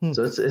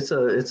 So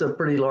it's a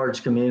pretty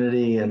large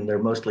community, and they're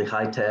mostly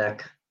high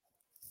tech,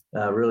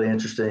 really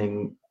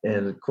interesting.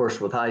 And of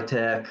course, with high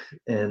tech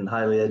and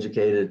highly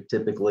educated,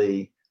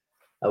 typically,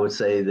 I would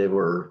say they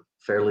were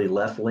fairly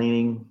left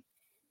leaning,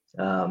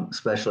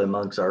 especially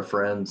amongst our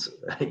friends.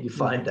 You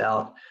find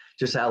out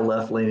just how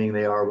left leaning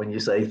they are when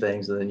you say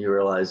things, and then you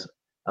realize,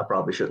 I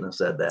probably shouldn't have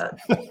said that.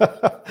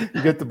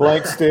 You get the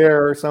blank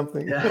stare or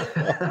something. Yeah.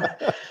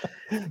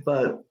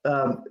 But,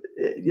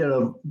 you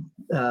know,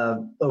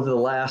 over the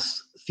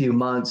last few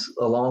months,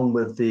 along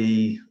with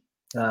the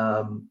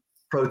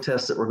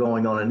protests that were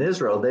going on in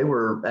Israel, they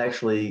were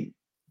actually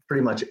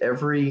pretty much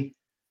every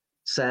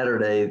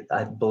Saturday,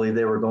 I believe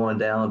they were going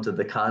down to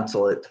the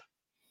consulate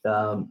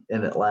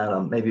in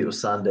Atlanta. Maybe it was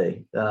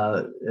Sunday.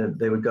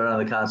 They would go down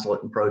to the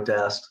consulate and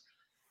protest.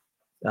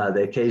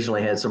 They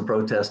occasionally had some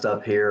protest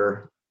up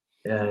here,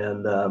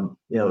 and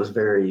you know, it was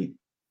very.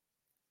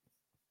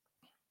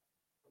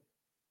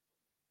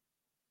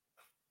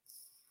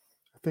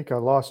 I think I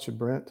lost you,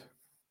 Brent.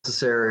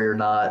 Necessary or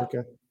not.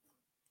 Okay.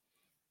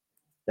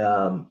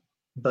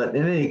 But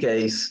in any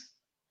case,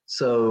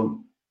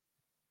 so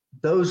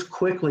those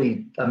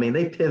quickly, I mean,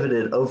 they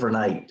pivoted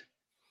overnight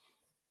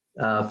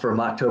from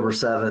October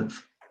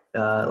 7th.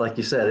 Like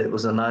you said, it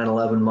was a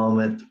 9/11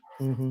 moment.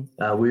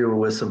 We were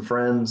with some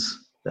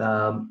friends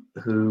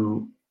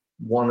who,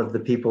 one of the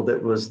people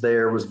that was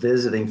there was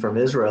visiting from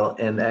Israel,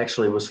 and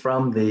actually was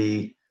from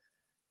the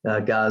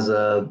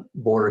Gaza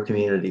border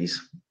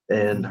communities.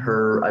 And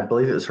her, I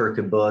believe it was her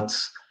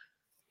kibbutz,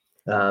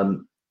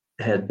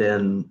 had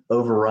been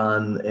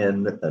overrun,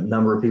 and a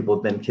number of people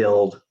had been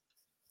killed.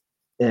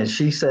 And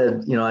she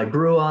said, you know, I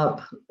grew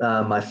up,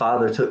 my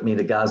father took me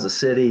to Gaza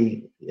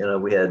City. You know,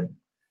 we had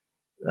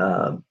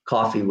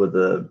coffee with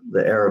the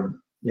Arab,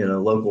 you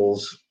know,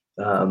 locals.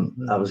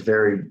 I was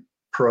very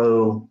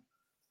pro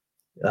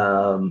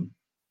the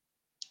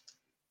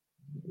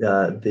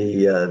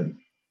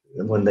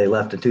when they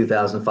left in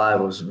 2005,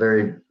 I was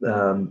very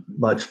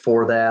much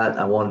for that.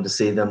 I wanted to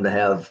see them to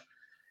have,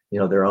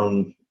 their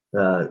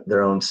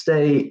own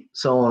state,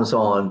 so on and so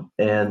on.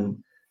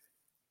 And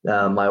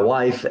my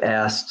wife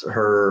asked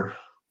her,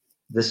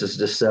 this is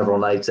just several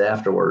nights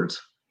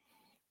afterwards,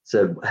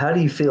 said, "How do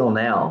you feel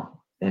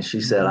now?" And she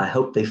said, "I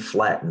hope they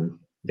flatten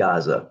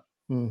Gaza."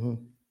 Mm-hmm.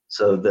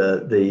 So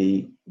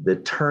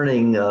the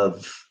turning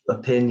of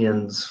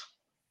opinions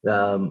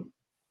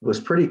was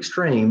pretty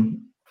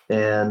extreme.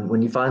 And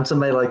when you find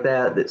somebody like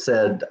that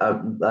said,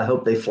 I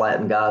hope they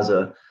flatten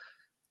Gaza,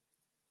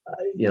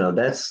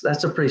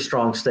 that's a pretty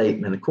strong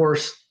statement. Of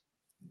course,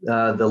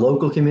 the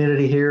local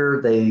community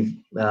here, they've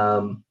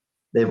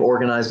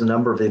organized a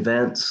number of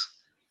events.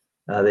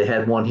 They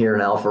had one here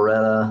in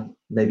Alpharetta,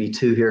 maybe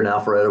two here in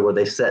Alpharetta, where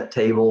they set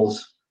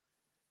tables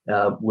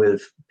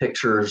with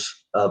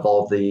pictures of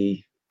all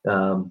the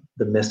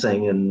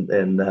missing and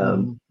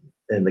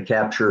the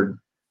captured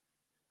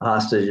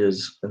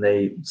hostages, and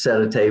they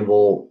set a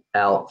table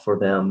out for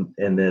them,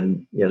 and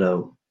then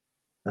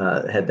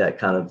had that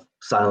kind of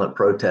silent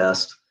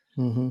protest.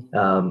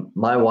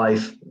 My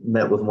wife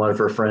met with one of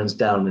her friends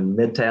down in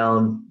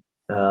Midtown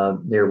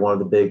near one of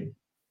the big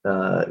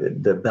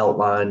the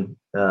Beltline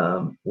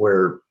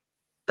where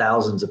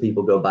thousands of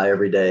people go by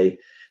every day.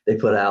 They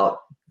put out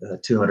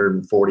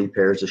 240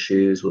 pairs of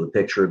shoes with a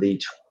picture of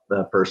each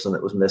person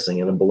that was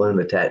missing and a balloon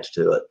attached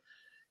to it.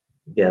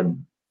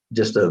 Again,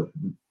 just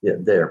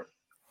there.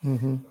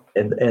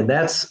 And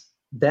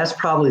that's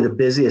probably the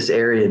busiest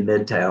area in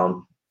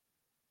Midtown.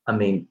 I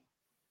mean,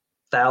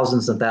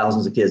 thousands and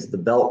thousands of kids. The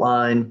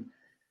Beltline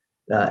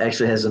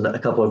actually has a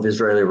couple of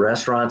Israeli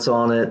restaurants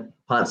on it.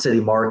 Ponce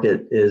City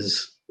Market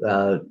is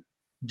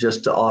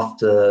just off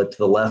to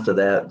the left of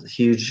that.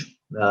 Huge,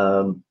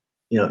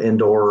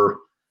 indoor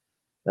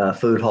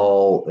food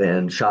hall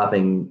and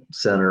shopping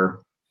center.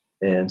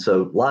 And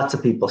so lots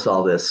of people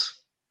saw this.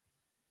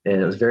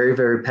 And it was very,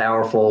 very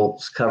powerful.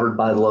 It's covered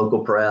by the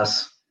local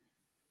press.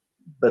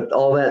 But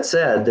all that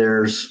said,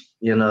 there's,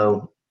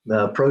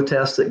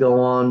 protests that go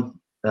on.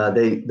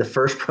 The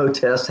first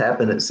protest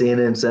happened at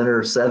CNN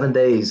Center 7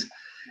 days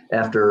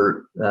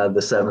after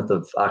the 7th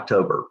of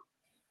October.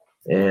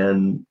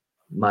 And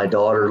my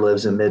daughter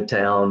lives in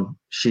Midtown.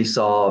 She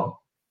saw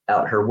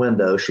out her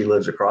window, she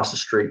lives across the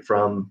street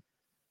from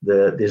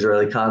the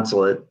Israeli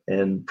consulate,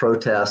 and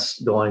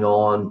protests going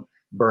on,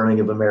 burning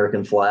of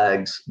American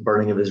flags,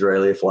 burning of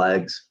Israeli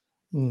flags,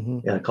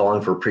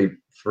 calling for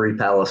free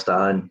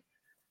Palestine.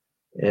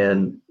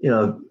 And,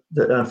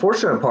 the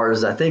unfortunate part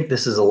is I think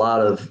this is a lot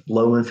of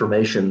low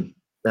information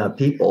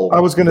people. I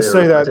was going to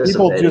say that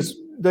people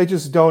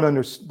just don't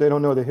understand. They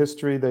don't know the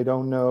history. They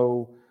don't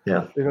know.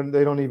 Yeah.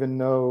 They don't even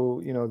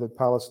know, that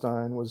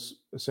Palestine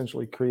was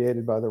essentially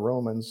created by the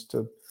Romans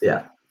to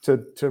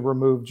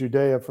remove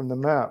Judea from the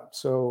map.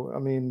 So, I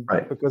mean,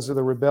 because of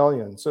the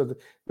rebellion. So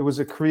it was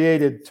a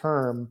created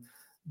term.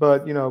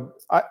 But,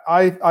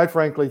 I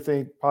frankly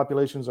think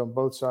populations on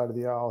both sides of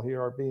the aisle here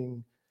are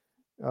being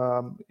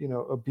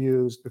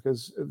abused,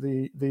 because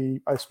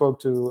I spoke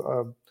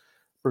to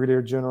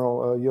Brigadier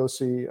General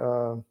Yossi,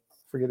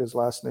 forget his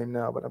last name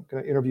now, but I'm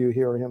going to interview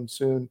him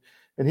soon.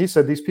 And he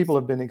said these people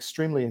have been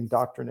extremely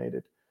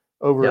indoctrinated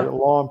over a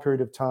long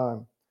period of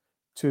time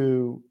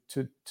to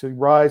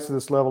rise to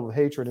this level of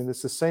hatred. And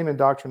it's the same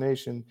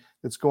indoctrination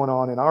that's going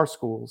on in our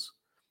schools.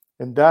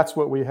 And that's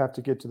what we have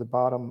to get to the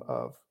bottom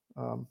of.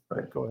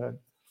 Go ahead.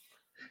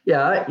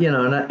 Yeah,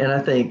 and I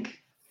think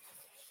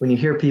when you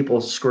hear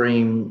people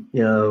scream,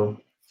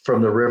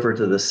 from the river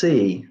to the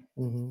sea,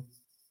 and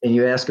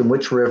you ask them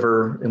which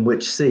river and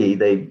which sea,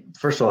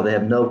 first of all, they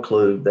have no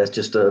clue. That's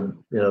just a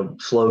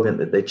slogan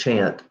that they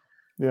chant.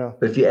 Yeah.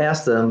 But if you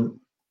ask them,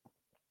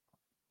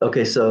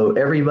 okay, so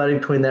everybody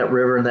between that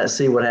river and that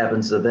sea, what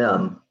happens to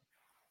them?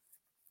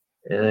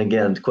 And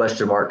again, the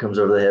question mark comes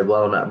over the head.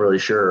 Well, I'm not really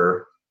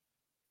sure.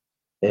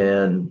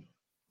 And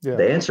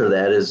the answer to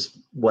that is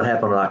what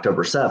happened on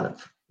October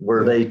 7th.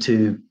 Were they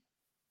to,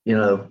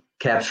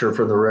 capture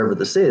from the river to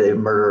the sea? They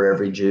murder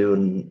every Jew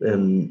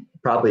and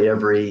probably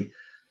every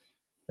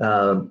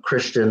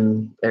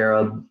Christian,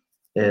 Arab,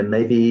 and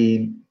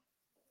maybe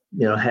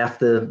half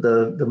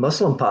the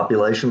Muslim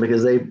population,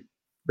 because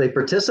they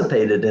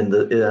participated in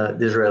the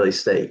Israeli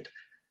state.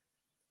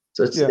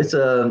 So it's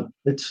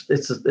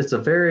a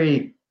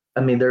very,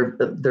 I mean,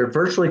 they're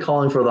virtually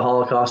calling for the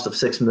Holocaust of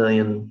 7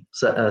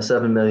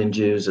 million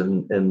Jews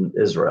in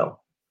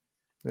Israel.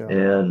 Yeah.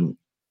 And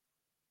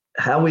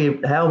how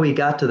we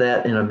got to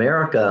that in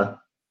America,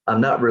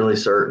 I'm not really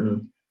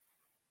certain.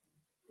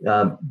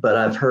 But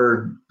I've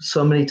heard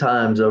so many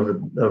times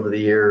over the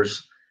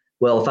years,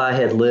 well, if I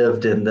had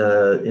lived in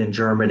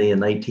Germany in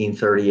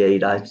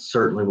 1938, I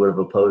certainly would have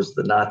opposed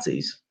the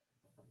Nazis.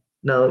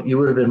 No, you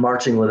would have been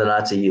marching with the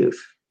Nazi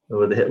youth,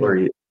 with the Hitler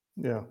youth.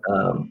 Yeah.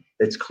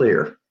 It's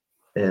clear.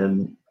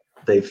 And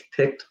they've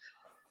picked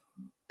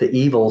the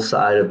evil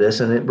side of this.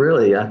 And it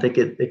really, I think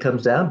it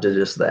comes down to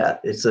just that.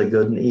 It's a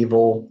good and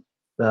evil.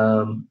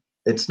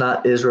 It's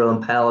not Israel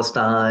and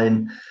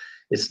Palestine.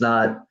 It's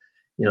not,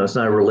 it's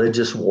not a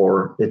religious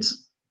war.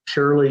 It's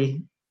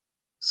purely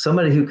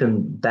somebody who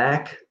can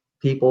back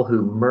people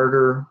who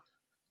murder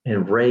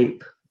and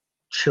rape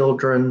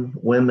children,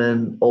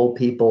 women, old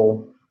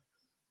people,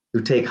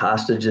 who take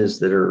hostages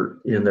that are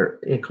in there,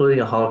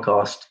 including a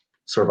Holocaust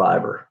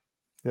survivor.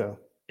 Yeah.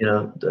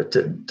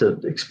 To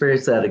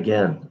experience that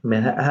again. I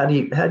mean, how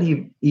do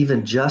you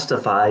even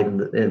justify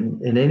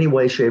in any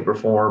way, shape, or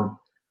form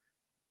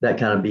that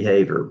kind of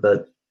behavior?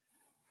 But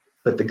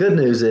the good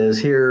news is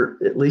here,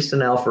 at least in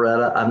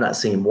Alpharetta, I've not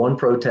seen one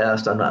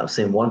protest. I've not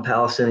seen one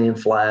Palestinian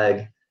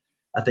flag.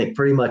 I think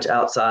pretty much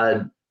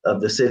outside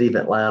of the city of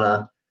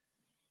Atlanta,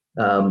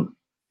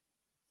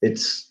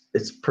 it's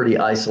pretty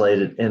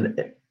isolated.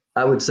 And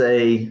I would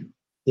say,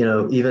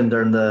 even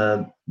during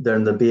the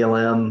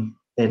BLM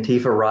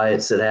Antifa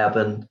riots that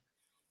happened,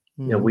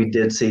 we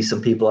did see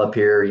some people up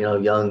here,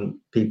 young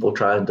people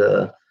trying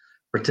to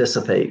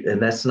participate.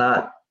 And that's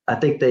not, I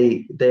think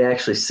they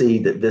actually see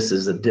that this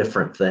is a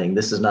different thing.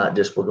 This is not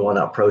just we're going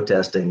out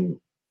protesting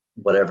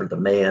whatever the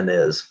man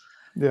is.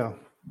 Yeah.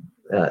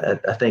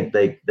 I think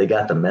they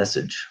got the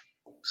message.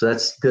 So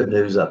that's good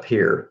news up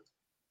here.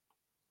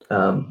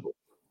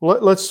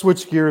 Let's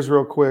switch gears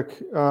real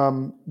quick.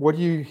 What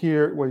do you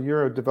hear? Well,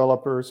 you're a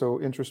developer,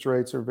 so interest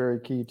rates are very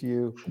key to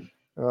you,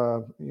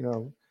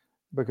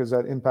 because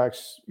that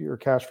impacts your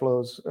cash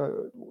flows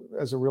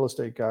as a real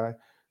estate guy.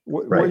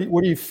 Right.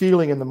 What are you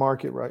feeling in the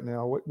market right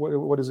now?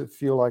 What does it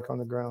feel like on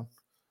the ground?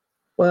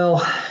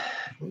 Well,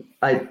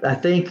 I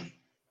think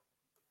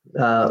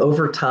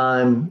over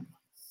time,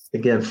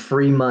 again,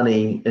 free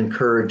money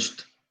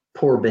encouraged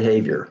poor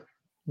behavior.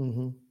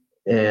 Mm-hmm.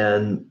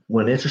 And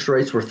when interest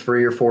rates were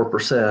 3 or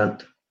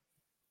 4%,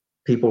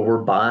 people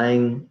were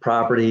buying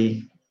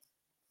property.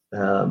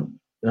 I'm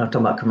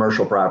talking about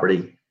commercial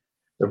property.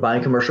 They're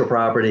buying commercial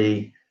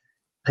property,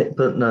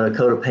 putting a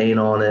coat of paint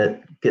on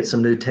it, get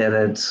some new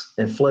tenants,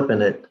 and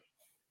flipping it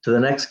to the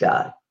next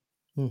guy.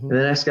 Mm-hmm. And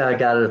the next guy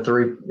got it a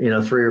 3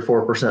 or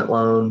 4%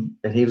 loan,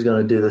 and he was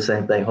going to do the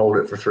same thing, hold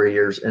it for 3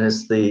 years. And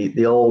it's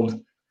the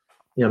old,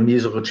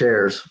 musical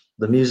chairs.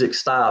 The music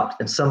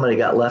stopped, and somebody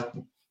got left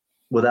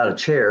without a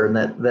chair, and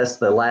that's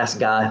the last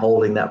guy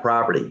holding that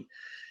property.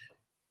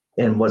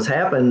 And what's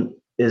happened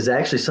is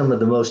actually some of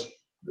the most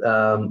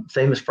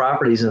famous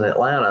properties in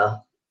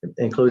Atlanta,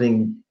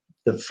 including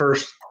the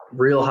first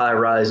real high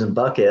rise in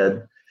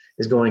Buckhead,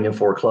 is going in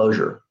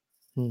foreclosure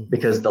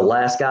because the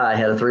last guy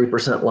had a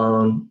 3%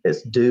 loan.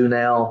 It's due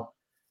now.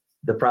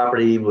 The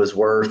property was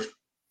worth,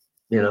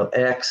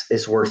 X.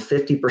 It's worth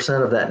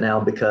 50% of that now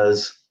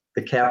because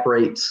the cap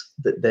rates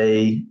that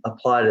they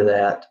apply to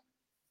that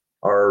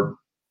are,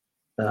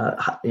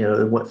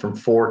 it went from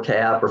 4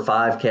 cap or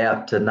 5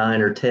 cap to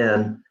 9 or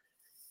 10.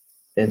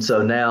 And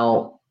so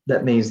now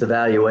that means the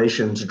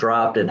valuations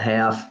dropped in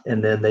half,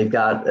 and then they've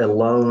got a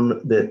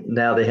loan that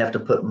now they have to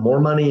put more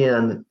money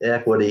in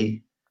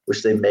equity,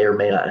 which they may or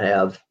may not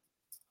have.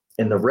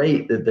 And the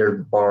rate that they're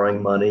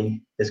borrowing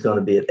money is going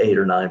to be at 8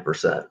 or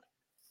 9%.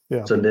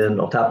 Yeah. So then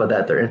on top of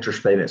that, their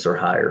interest payments are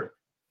higher.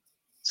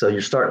 So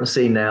you're starting to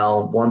see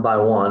now one by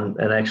one,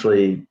 and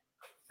actually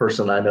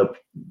person I know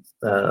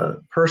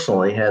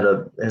personally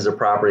has a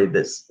property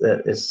that's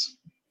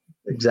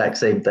exact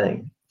same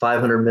thing.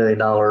 $500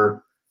 million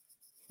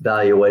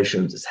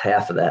valuations is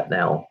half of that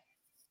now.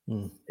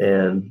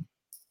 And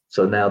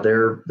so now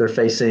they're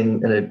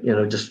facing, and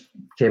it just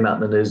came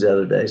out in the news the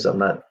other day, so I'm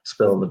not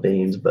spilling the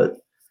beans, but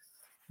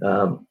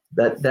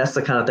that's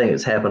the kind of thing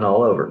that's happened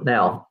all over.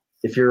 Now,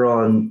 if you're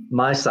on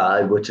my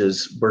side, which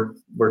is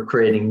we're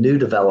creating new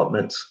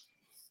developments,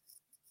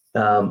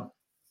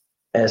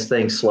 as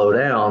things slow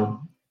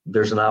down,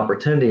 there's an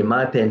opportunity, in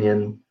my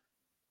opinion,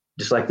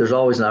 just like there's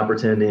always an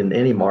opportunity in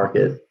any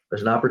market.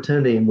 There's an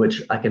opportunity in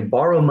which I can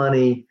borrow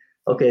money.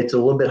 Okay, it's a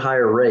little bit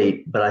higher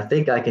rate, but I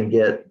think I can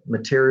get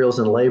materials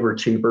and labor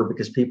cheaper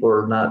because people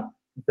are not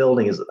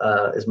building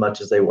as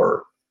much as they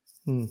were.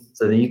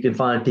 So then you can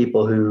find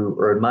people who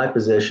are in my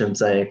position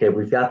saying, okay,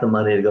 we've got the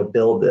money to go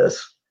build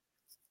this.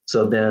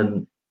 So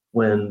then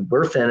when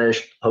we're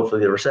finished,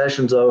 hopefully the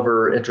recession's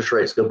over, interest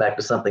rates go back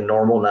to something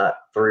normal, not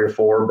 3 or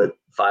 4, but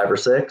 5 or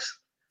 6.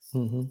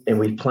 And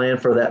we plan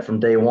for that from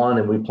day one,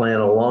 and we plan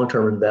a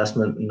long-term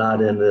investment,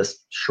 not in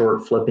this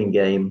short flipping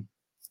game.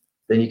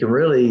 Then you can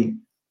really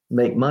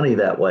make money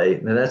that way.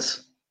 And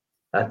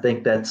I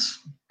think that's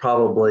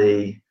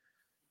probably,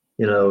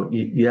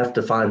 you have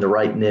to find the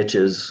right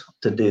niches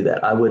to do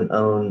that. I wouldn't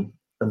own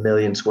 1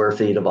 million square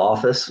feet of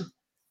office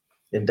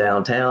in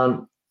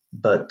downtown,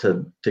 but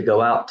to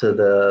go out to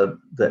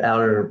the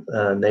outer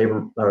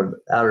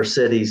outer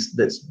cities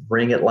that's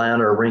ring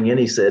Atlanta or ring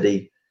any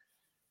city,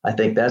 I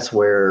think that's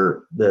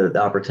where the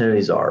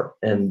opportunities are.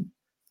 And,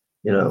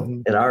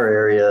 in our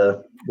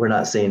area, we're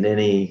not seeing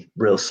any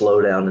real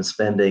slowdown in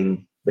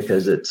spending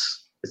because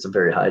it's a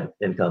very high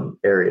income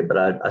area. But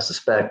I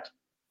suspect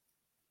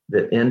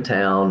that in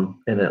town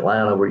in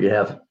Atlanta, where you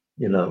have,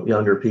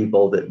 younger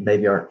people that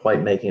maybe aren't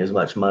quite making as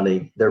much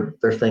money, they're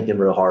thinking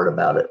real hard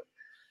about it.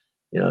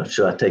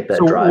 Should I take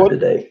that drive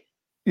today?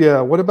 Yeah.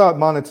 What about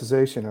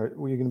monetization? Are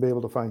you going to be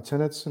able to find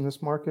tenants in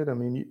this market? I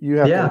mean, you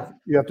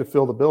have to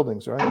fill the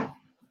buildings, right?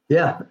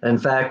 Yeah. In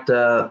fact,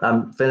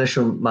 I'm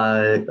finishing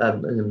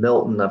I'm in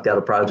Milton. I've got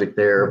a project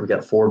there. We've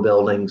got 4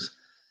 buildings.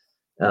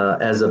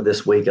 As of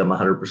this week, I'm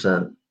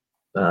 100%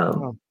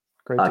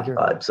 Great to hear.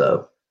 occupied.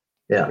 So,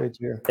 yeah. Great to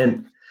hear.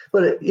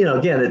 But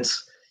again,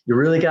 you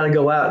really got to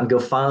go out and go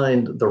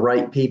find the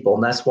right people,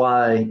 and that's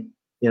why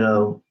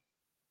in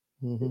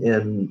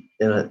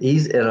an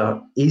easy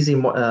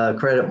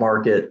credit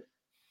market,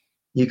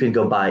 you can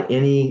go buy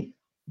any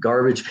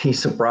garbage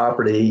piece of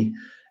property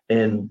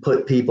and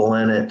put people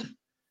in it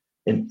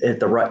and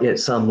at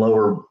some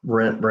lower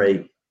rent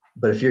rate.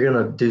 But if you're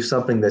going to do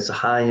something that's a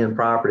high end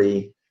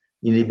property,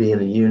 you need to be in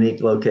a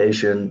unique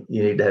location.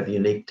 You need to have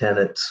unique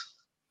tenants,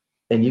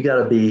 and you got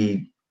to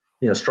be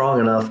strong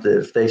enough that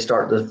if they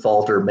start to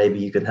falter, maybe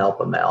you can help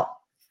them out.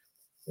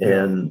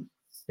 And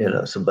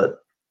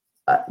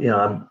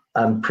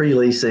I'm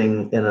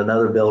pre-leasing in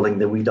another building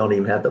that we don't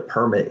even have the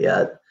permit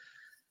yet,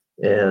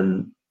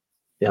 and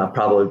I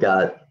probably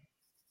got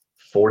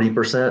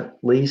 40%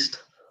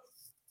 leased,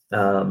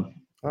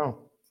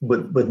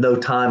 with no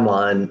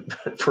timeline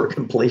for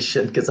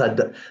completion because I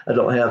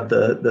don't have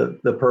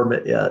the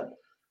permit yet.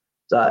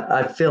 So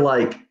I feel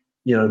like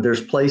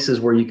there's places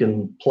where you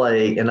can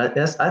play, and I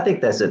think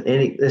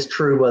it's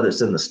true whether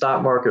it's in the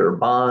stock market or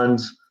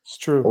bonds. It's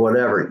true. Or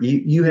whatever.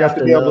 You have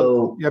to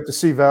know. You have to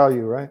see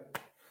value, right?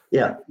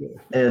 Yeah.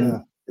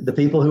 And the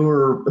people who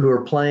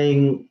are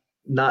playing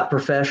not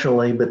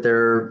professionally, but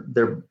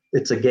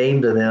it's a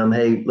game to them.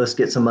 Hey, let's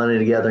get some money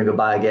together and go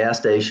buy a gas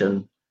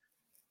station.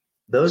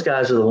 Those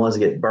guys are the ones that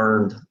get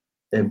burned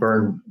and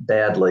burned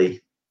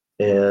badly.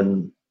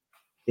 And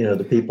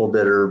the people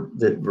that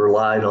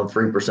relied on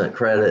 3%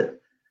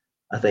 credit,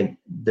 I think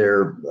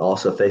they're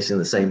also facing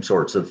the same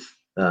sorts of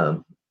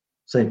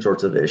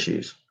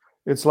issues.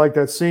 It's like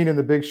that scene in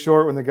The Big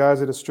Short when the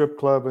guy's at a strip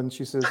club and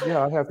she says,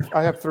 "Yeah,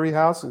 I have 3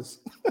 houses."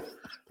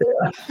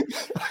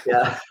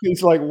 Yeah.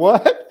 He's like,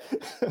 "What?"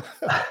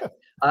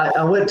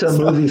 I went to a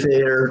movie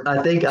theater.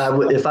 I think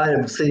if I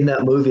had seen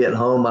that movie at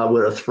home, I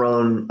would have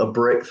thrown a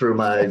brick through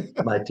my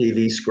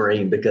TV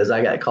screen because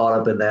I got caught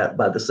up in that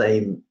by the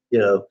same,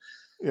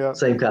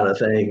 same kind of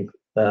thing.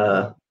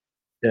 The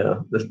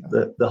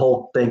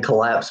whole thing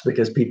collapsed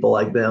because people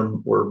like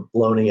them were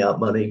loaning out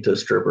money to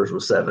strippers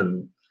with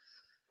 7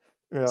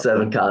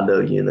 condo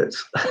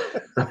units.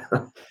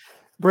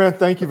 Brent,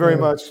 thank you very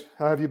much.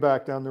 I'll have you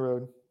back down the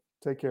road.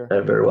 Take care.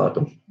 You're very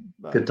welcome.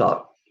 Bye. Good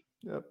talk.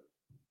 Yep.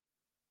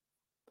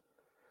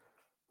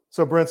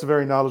 So Brent's a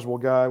very knowledgeable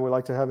guy. We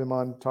like to have him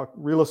on talk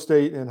real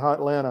estate in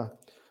Atlanta.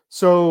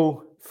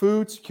 So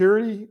food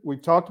security,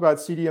 we've talked about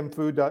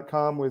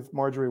cdmfood.com with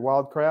Marjorie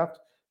Wildcraft.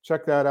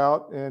 Check that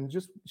out. And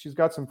she's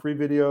got some free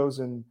videos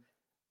and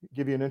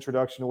give you an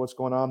introduction to what's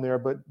going on there.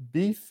 But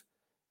beef,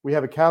 we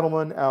have a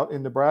cattleman out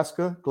in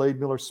Nebraska, Glade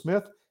Miller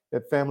Smith,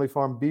 at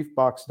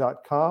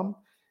familyfarmbeefbox.com.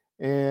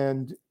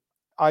 And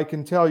I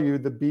can tell you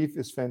the beef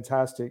is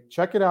fantastic.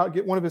 Check it out.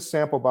 Get one of his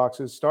sample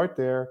boxes. Start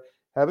there.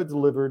 Have it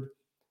delivered.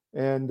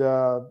 And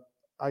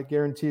I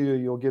guarantee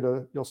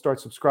you'll start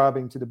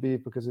subscribing to the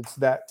beef because it's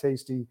that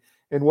tasty.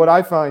 And what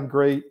I find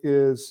great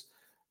is,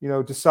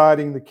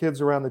 deciding, the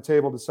kids around the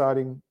table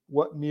deciding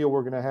what meal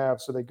we're going to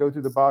have. So they go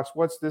through the box.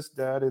 What's this,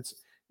 Dad? It's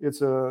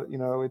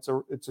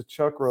a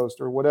chuck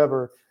roast or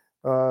whatever.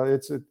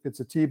 It's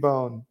a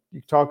T-bone.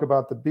 You talk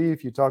about the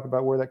beef. You talk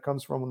about where that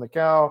comes from the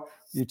cow.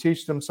 You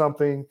teach them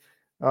something.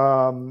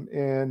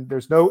 And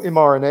there's no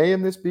mRNA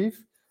in this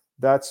beef.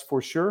 That's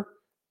for sure,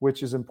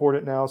 which is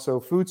important now. So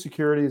food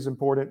security is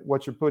important.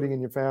 What you're putting in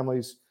your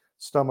family's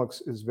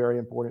stomachs is very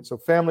important. So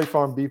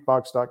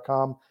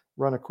familyfarmbeefbox.com.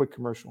 Run a quick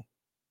commercial.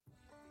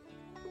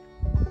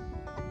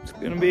 It's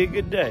going to be a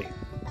good day.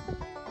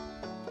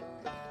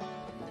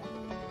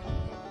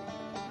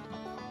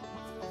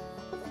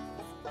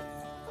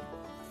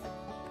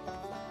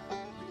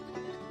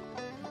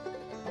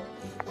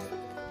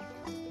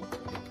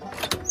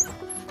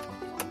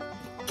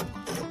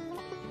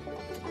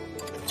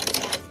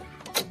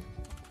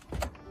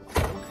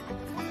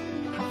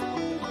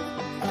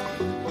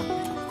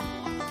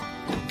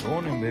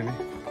 Morning, baby.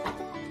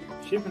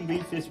 Shipping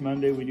beef this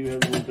Monday. We do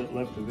have a little bit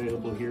left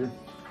available here.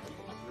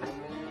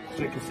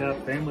 Check us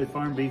out,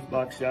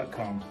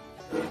 familyfarmbeefbox.com.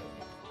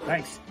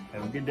 Thanks.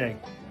 Have a good day.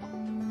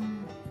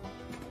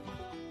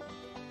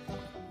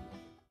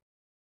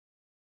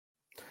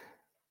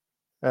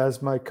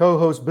 As my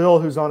co-host Bill,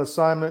 who's on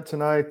assignment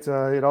tonight,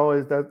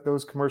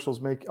 those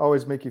commercials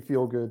always make you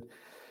feel good.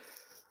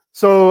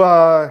 So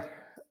I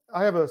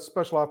have a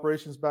special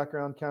operations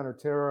background,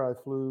 counter-terror. I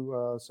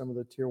flew some of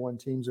the Tier 1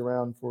 teams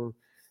around for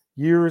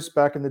years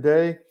back in the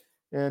day,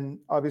 and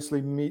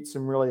obviously meet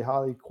some really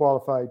highly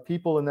qualified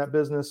people in that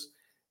business.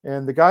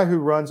 And the guy who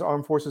runs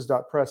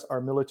armedforces.press,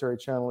 our military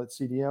channel at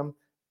CDM,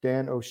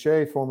 Dan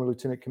O'Shea, former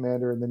lieutenant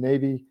commander in the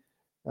Navy,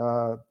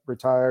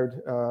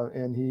 retired,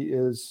 and he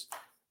is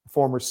a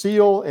former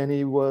SEAL, and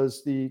he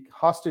was the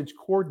hostage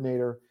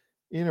coordinator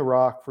in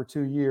Iraq for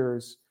 2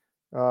 years,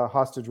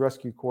 hostage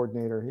rescue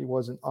coordinator. He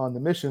wasn't on the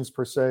missions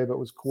per se, but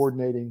was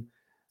coordinating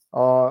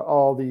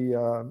all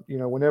the,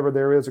 whenever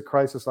there is a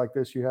crisis like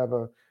this, you have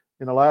a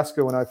in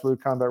Alaska, when I flew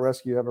combat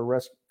rescue, you have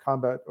a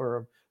combat or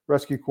a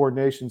rescue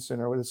coordination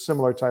center with a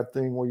similar type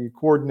thing where you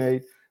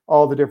coordinate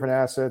all the different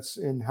assets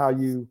in how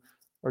you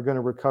are going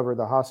to recover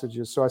the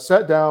hostages. So I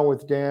sat down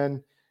with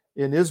Dan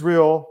in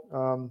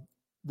Israel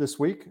this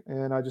week,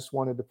 and I just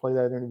wanted to play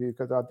that interview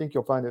because I think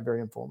you'll find it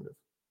very informative.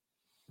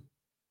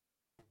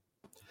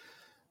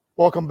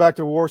 Welcome back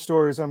to War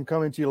Stories. I'm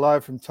coming to you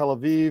live from Tel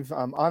Aviv.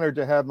 I'm honored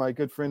to have my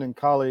good friend and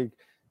colleague,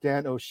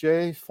 Dan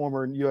O'Shea,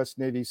 former U.S.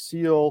 Navy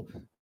SEAL,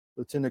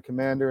 Lieutenant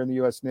Commander in the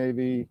U.S.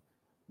 Navy,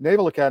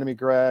 Naval Academy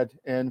grad,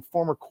 and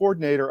former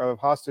coordinator of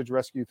hostage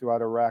rescue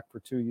throughout Iraq for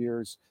 2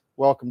 years.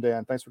 Welcome,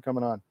 Dan. Thanks for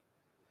coming on.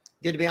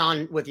 Good to be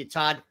on with you,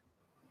 Todd.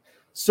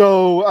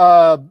 So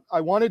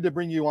I wanted to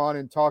bring you on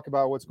and talk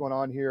about what's going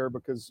on here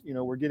because, you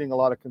know, we're getting a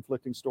lot of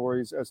conflicting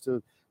stories as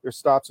to their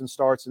stops and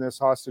starts in this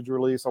hostage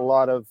release, a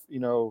lot of, you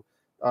know,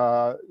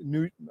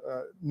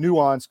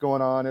 nuance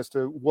going on as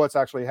to what's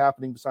actually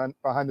happening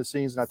behind the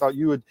scenes. And I thought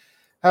you would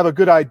have a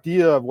good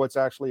idea of what's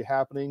actually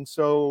happening.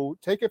 So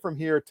take it from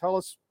here. Tell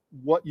us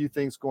what you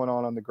think is going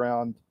on the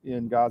ground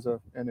in Gaza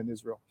and in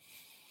Israel.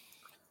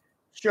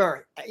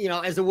 Sure. You know,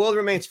 as the world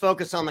remains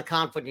focused on the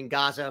conflict in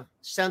Gaza,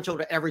 central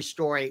to every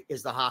story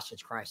is the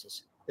hostage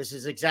crisis. This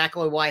is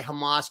exactly why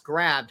Hamas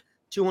grabbed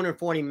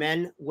 240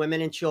 men,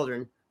 women, and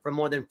children from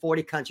more than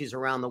 40 countries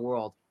around the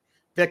world.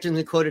 Victims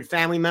included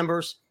family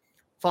members,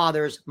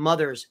 fathers,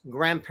 mothers,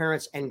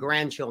 grandparents, and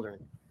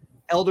grandchildren,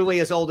 elderly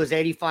as old as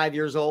 85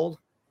 years old,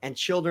 and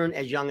children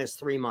as young as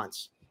 3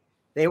 months.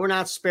 They were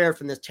not spared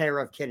from this terror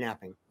of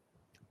kidnapping.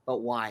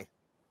 But why?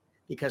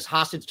 Because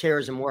hostage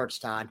terrorism works,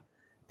 Todd.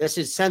 This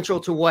is central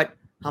to what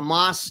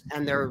Hamas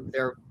and their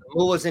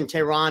mullahs in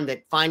Tehran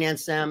that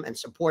finance them and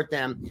support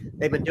them.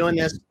 They've been doing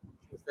this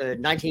since the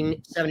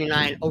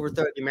 1979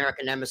 overthrow of the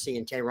American embassy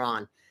in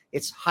Tehran.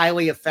 It's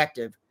highly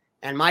effective.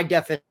 And my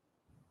definition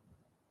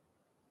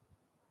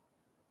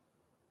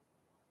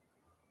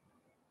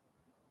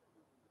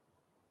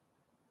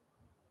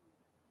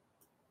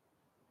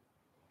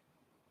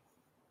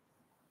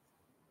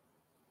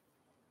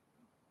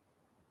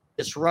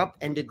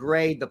disrupt and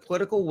degrade the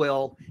political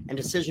will and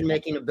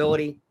decision-making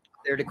ability of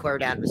their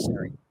declared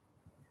adversary.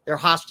 Their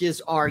hostages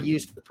are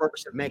used for the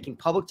purpose of making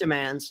public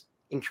demands,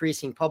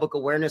 increasing public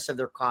awareness of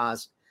their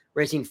cause,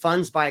 raising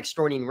funds by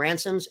extorting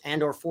ransoms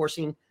and or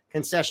forcing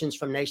concessions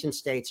from nation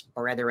states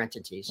or other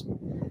entities.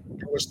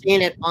 And we're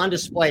seeing it on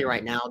display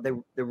right now.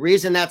 The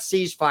reason that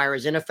ceasefire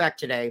is in effect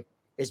today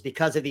is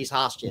because of these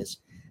hostages.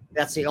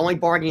 That's the only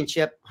bargaining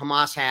chip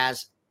Hamas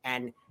has,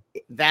 and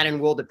that in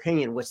world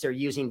opinion, which they're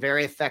using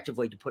very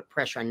effectively to put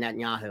pressure on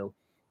Netanyahu.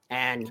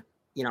 And,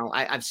 you know,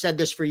 I've said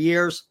this for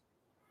years.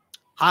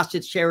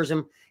 Hostage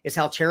terrorism is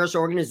how terrorist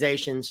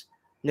organizations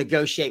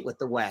negotiate with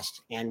the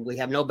West. And we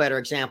have no better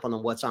example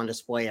than what's on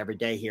display every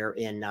day here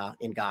in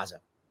Gaza.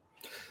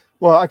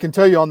 Well, I can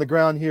tell you on the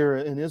ground here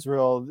in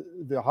Israel,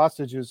 the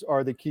hostages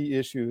are the key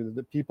issue.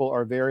 The people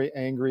are very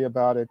angry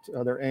about it.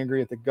 They're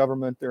angry at the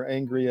government. They're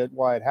angry at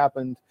why it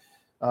happened.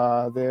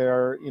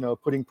 They're, you know,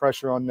 putting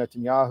pressure on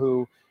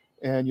Netanyahu.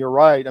 And you're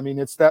right. I mean,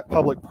 it's that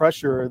public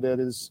pressure that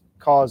has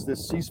caused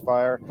this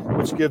ceasefire,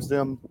 which gives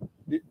them.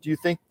 Do you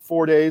think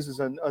 4 days is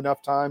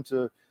enough time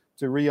to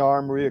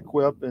rearm,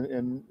 re-equip,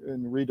 and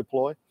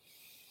redeploy?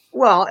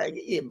 Well,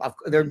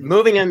 they're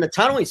moving in the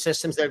tunneling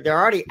systems. They're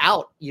already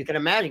out. You can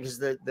imagine because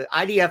the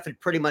IDF had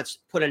pretty much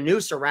put a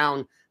noose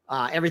around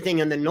everything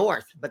in the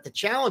north. But the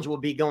challenge will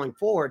be going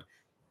forward.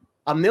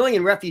 1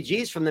 million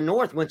refugees from the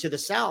north went to the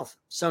south.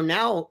 So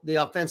now the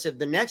offensive,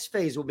 the next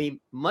phase will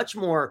be much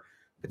more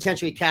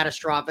potentially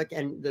catastrophic,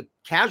 and the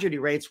casualty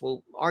rates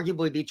will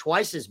arguably be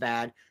twice as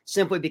bad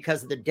simply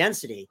because of the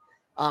density.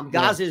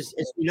 Gaza is,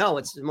 as you know,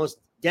 it's the most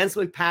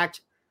densely packed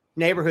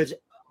neighborhoods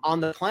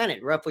on the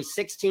planet, roughly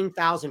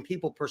 16,000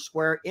 people per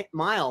square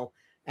mile.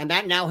 And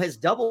that now has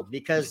doubled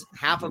because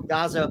half of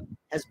Gaza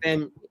has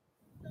been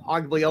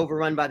arguably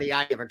overrun by the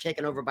IDF or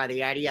taken over by the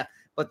IDF.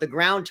 But the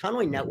ground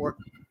tunneling network,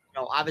 you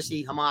know,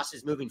 obviously Hamas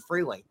is moving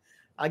freely.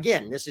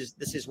 Again, this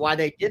is why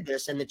they did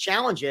this. And the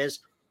challenge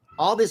is,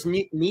 all this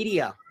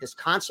media, this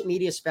constant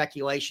media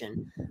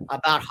speculation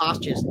about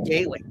hostages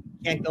daily. You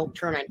can't go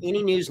turn on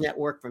any news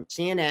network from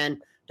CNN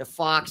to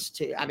Fox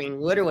to, I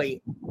mean,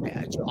 literally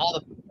to all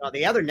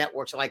the other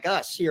networks like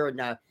us here in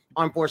the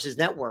Armed Forces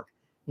Network.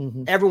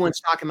 Mm-hmm.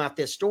 Everyone's talking about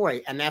this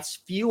story, and that's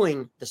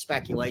fueling the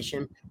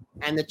speculation.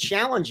 And the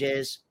challenge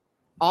is,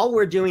 all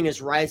we're doing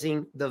is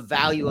rising the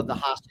value of the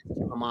hostages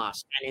to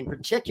Hamas. And in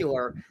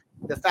particular,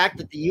 the fact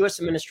that the U.S.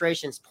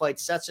 administration has played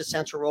such a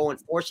central role in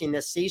forcing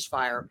this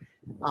ceasefire,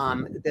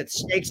 that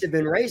stakes have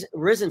been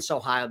risen so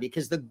high,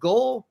 because the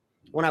goal,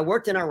 when I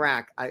worked in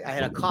Iraq, I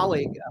had a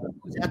colleague who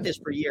was at this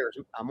for years,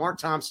 Mark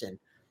Thompson,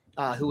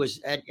 who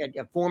was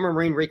a former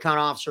Marine recon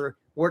officer,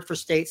 worked for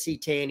State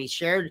CT, and he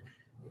shared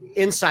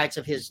insights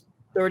of his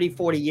 30,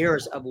 40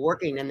 years of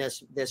working in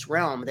this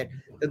realm, that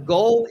the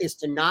goal is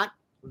to not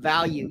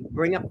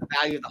bring up the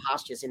value of the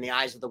hostages in the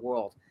eyes of the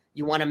world.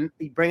 You want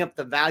to bring up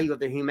the value of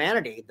their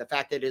humanity, the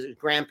fact that it is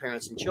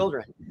grandparents and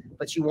children,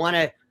 but you want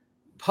to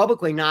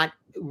publicly not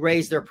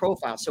raise their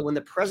profile. So when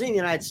the president of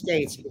the United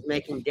States is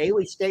making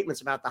daily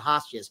statements about the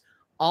hostages,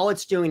 all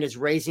it's doing is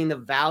raising the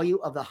value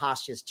of the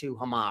hostages to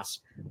Hamas,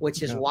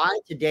 which is why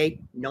to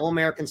date, no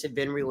Americans have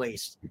been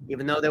released,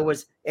 even though there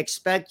was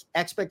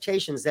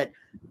expectations that,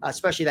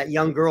 especially that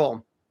young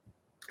girl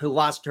who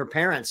lost her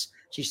parents.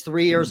 She's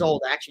 3 years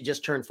old, actually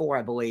just turned 4,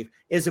 I believe,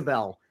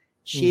 Isabel.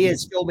 She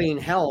is still being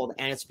held,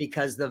 and it's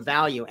because the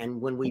value. And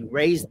when we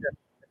raise the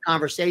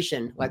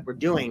conversation like we're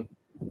doing,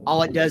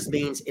 all it does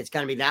means it's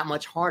going to be that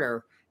much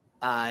harder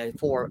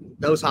for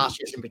those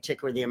hostages, in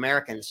particular the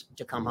Americans,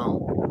 to come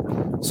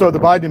home. So the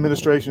Biden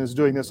administration is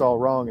doing this all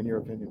wrong, in your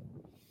opinion?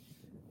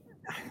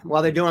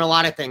 Well, they're doing a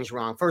lot of things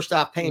wrong. First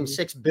off, paying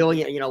 $6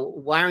 billion,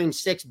 wiring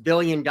 $6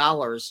 billion.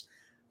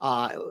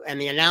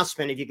 And the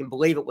announcement, if you can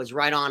believe it, was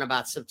right on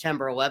about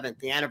September 11th,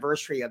 the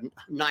anniversary of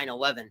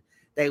 9/11.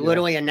 They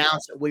literally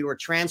announced that we were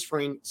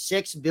transferring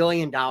 $6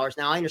 billion. Now,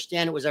 I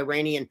understand it was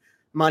Iranian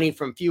money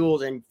from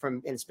fuels and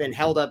it's been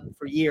held up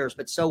for years,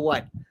 but so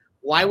what?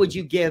 Why would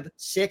you give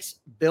 $6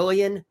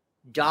 billion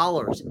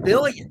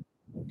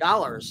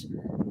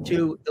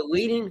to the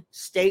leading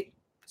state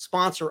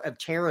sponsor of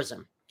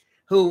terrorism,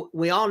 who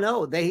we all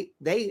know they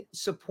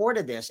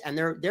supported this, and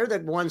they're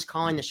the ones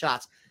calling the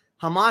shots.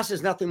 Hamas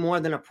is nothing more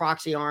than a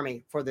proxy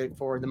army for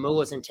the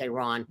mullahs in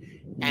Tehran.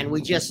 And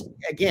we just,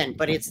 again,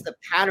 but it's the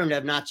pattern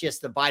of not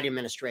just the Biden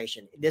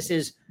administration. This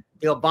is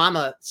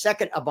the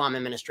second Obama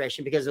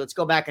administration, because let's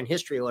go back in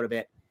history a little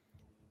bit.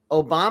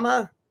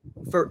 Obama,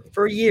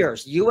 for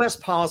years, U.S.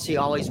 policy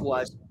always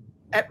was,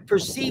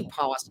 perceived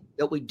policy,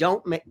 that we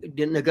don't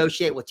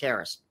negotiate with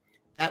terrorists.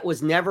 That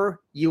was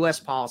never U.S.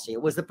 policy.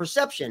 It was the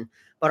perception,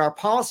 but our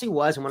policy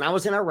was, and when I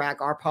was in Iraq,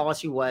 our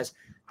policy was,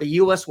 the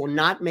U.S. will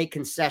not make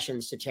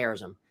concessions to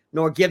terrorism,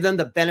 nor give them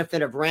the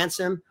benefit of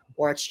ransom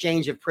or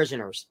exchange of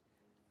prisoners.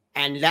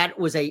 And that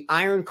was an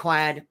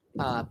ironclad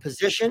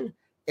position.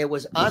 It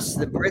was us,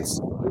 the Brits,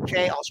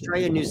 UK,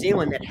 Australia, New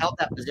Zealand, that held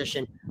that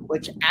position,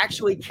 which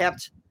actually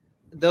kept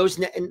those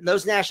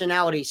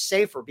nationalities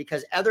safer,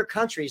 because other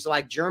countries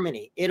like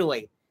Germany,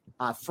 Italy,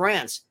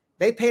 France,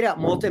 they paid out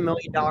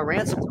multi-million-dollar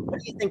ransoms. What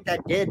do you think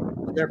that did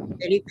with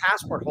any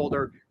passport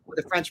holder with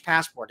a French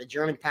passport, a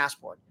German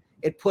passport?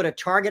 It put a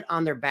target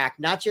on their back,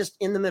 not just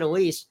in the Middle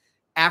East,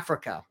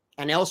 Africa,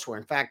 and elsewhere.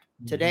 In fact,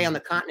 today on the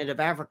continent of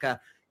Africa,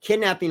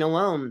 kidnapping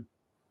alone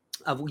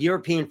of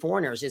European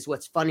foreigners is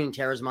what's funding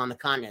terrorism on the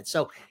continent.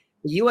 So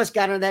the U.S.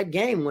 got into that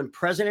game when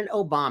President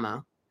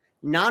Obama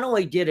not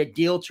only did a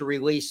deal to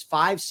release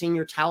 5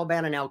 senior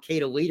Taliban and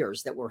al-Qaeda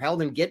leaders that were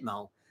held in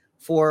Gitmo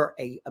for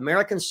an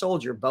American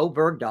soldier, Bo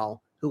Bergdahl,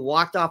 who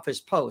walked off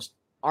his post,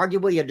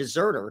 arguably a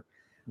deserter,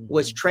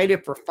 was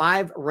traded for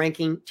 5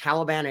 ranking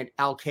Taliban and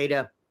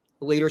al-Qaeda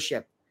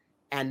leadership.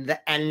 And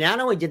not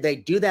only did they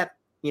do that,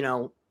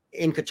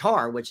 in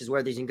Qatar, which is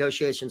where these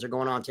negotiations are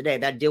going on today,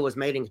 that deal was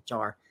made in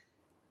Qatar.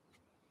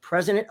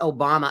 President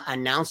Obama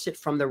announced it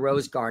from the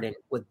Rose Garden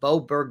with Bo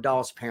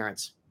Bergdahl's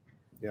parents.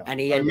 Yeah, and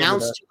he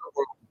announced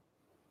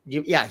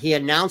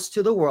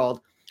to the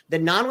world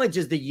that not only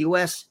does the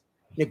U.S.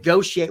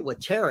 negotiate with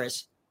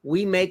terrorists,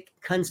 we make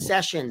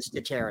concessions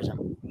to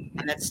terrorism.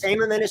 And that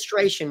same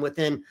administration,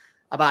 within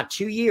about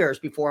 2 years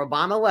before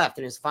Obama left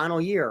in his final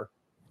year,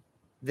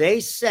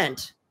 they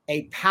sent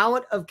a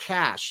pallet of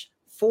cash,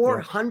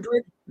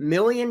 $400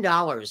 million,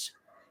 on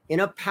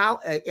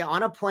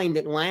a plane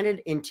that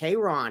landed in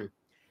Tehran.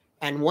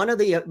 And one of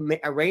the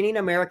Iranian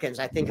Americans,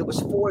 I think it was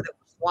 4 that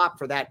was swapped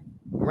for that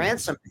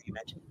ransom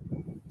payment,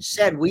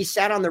 said we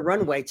sat on the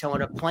runway till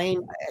a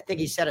plane, I think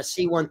he said a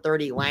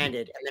C-130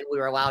 landed, and then we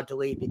were allowed to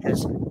leave,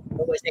 because it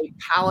was a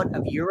pallet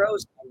of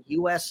euros and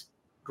U.S.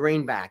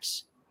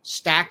 greenbacks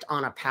stacked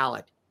on a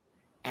pallet.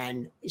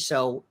 And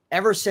so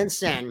ever since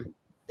then,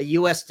 the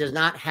U.S. does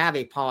not have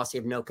a policy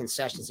of no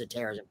concessions to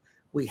terrorism.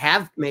 We've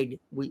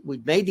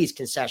made these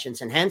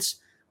concessions, and hence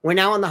we're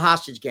now in the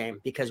hostage game,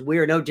 because we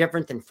are no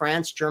different than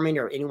France, Germany,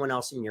 or anyone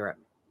else in Europe.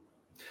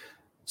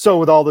 So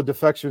with all the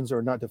defections,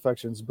 or not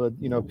defections, but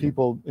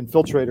people,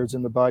 infiltrators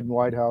in the Biden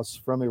White House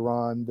from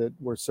Iran that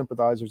were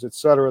sympathizers, et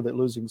cetera, that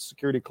losing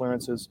security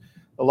clearances,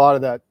 a lot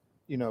of that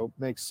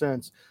makes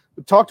sense.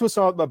 But talk to us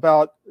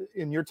about,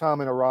 in your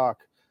time in Iraq,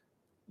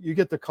 you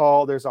get the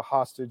call, there's a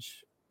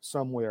hostage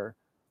somewhere.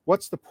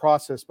 What's the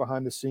process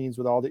behind the scenes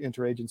with all the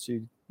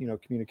interagency,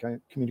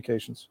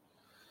 communications?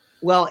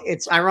 Well,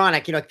 it's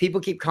ironic.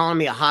 People keep calling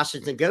me a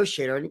hostage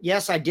negotiator. And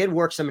yes, I did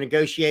work some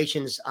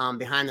negotiations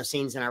behind the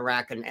scenes in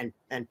Iraq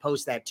and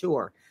post that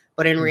tour.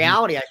 But in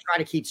reality, I try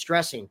to keep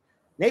stressing,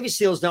 Navy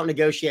SEALs don't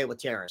negotiate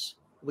with terrorists.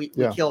 We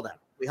kill them.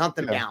 We hunt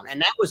them down. And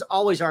that was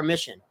always our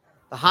mission.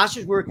 The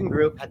hostage working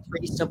group had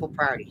 3 simple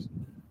priorities.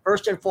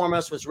 First and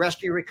foremost was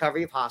rescue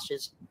recovery of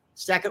hostages.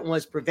 Second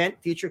was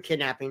prevent future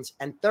kidnappings.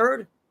 And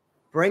third,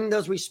 bring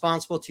those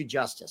responsible to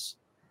justice.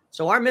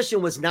 So our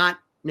mission was not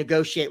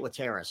negotiate with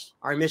terrorists.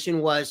 Our mission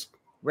was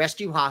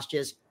rescue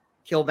hostages,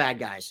 kill bad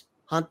guys,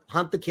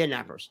 hunt the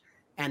kidnappers.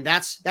 And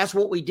that's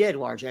what we did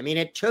largely. I mean,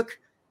 it took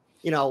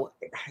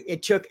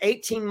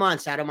 18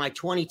 months out of my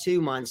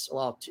 22 months,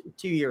 well,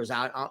 2 years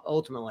out,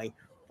 ultimately,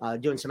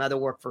 doing some other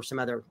work for some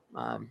other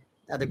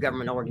other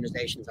government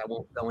organizations I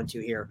won't go into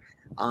here.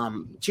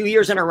 2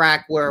 years in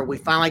Iraq where we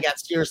finally got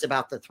serious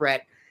about the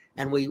threat,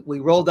 and we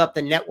rolled up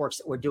the networks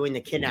that were doing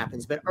the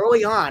kidnappings. But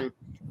early on,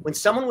 when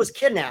someone was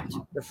kidnapped,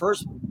 the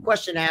first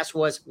question asked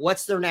was,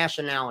 what's their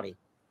nationality?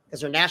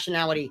 Because their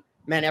nationality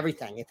meant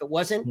everything. If it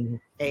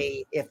wasn't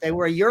if they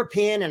were a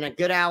European and a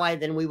good ally,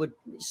 then we would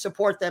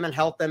support them and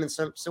help them in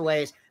some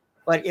ways.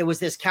 But it was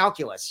this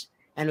calculus.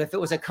 And if it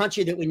was a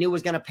country that we knew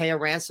was going to pay a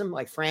ransom,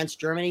 like France,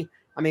 Germany,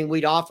 I mean,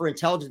 we'd offer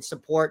intelligence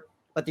support.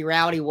 But the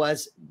reality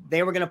was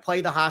they were going to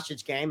play the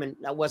hostage game, and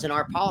that wasn't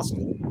our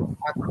policy.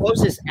 Our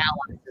closest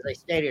allies, as I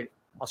stated,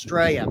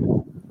 Australia,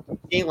 New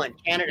Zealand,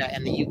 Canada,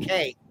 and the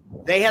UK,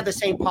 they had the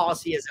same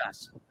policy as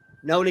us.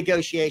 No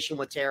negotiation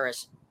with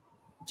terrorists,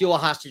 do a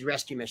hostage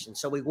rescue mission.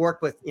 So we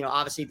worked with,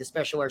 obviously the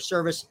Special Air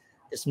Service,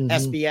 this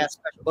SBS,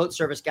 Special Boat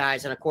Service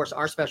guys, and of course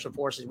our special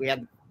forces. We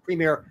had the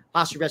premier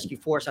hostage rescue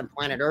force on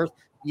planet Earth.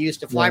 We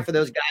used to fly for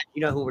those guys.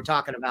 You know who we're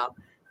talking about.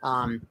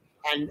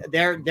 And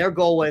their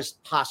goal was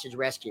hostage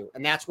rescue.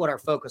 And that's what our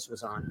focus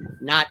was on,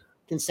 not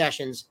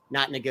concessions,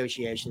 not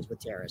negotiations with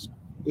terrorists,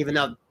 even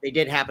though they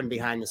did happen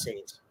behind the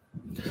scenes.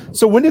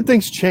 So when did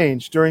things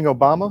change? During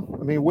Obama?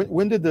 I mean,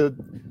 when did the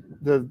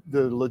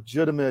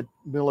legitimate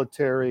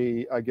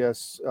military, I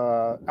guess,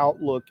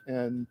 outlook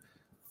and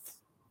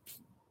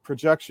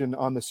projection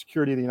on the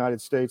security of the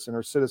United States and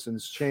our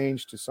citizens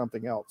change to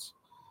something else?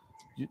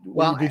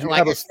 Well, did you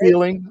have a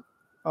feeling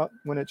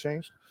when it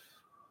changed?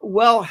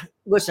 Well,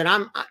 listen,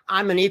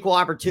 I'm an equal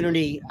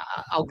opportunity.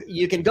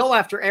 You can go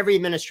after every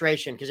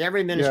administration because every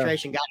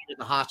administration got into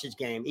the hostage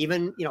game.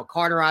 Even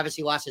Carter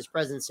obviously lost his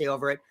presidency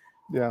over it.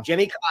 Yeah,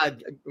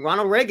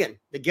 Ronald Reagan,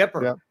 the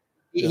Gipper. Yeah.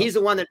 He's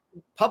the one that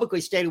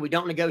publicly stated we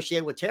don't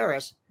negotiate with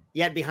terrorists.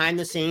 Yet behind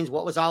the scenes,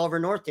 what was Oliver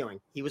North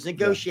doing? He was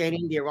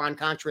negotiating the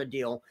Iran-Contra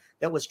deal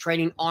that was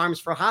trading arms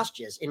for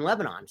hostages in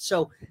Lebanon.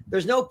 So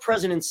there's no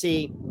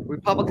presidency,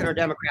 Republican or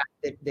Democrat,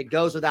 that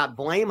goes without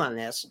blame on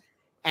this.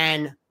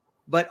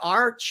 But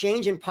our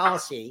change in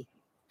policy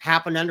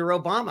happened under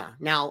Obama.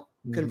 Now,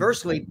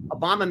 conversely,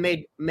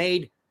 Obama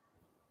made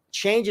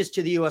changes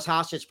to the U.S.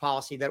 hostage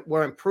policy that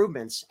were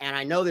improvements. And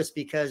I know this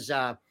because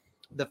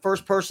the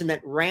first person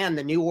that ran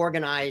the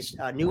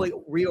newly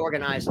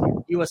reorganized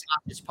U.S.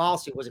 hostage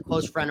policy was a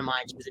close friend of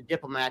mine. She was a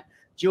diplomat,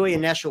 Julia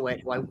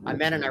Neshowit, who I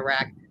met in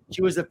Iraq.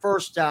 She was the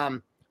first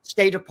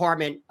State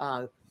Department,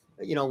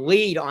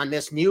 lead on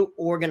this new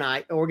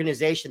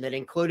organization that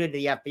included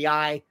the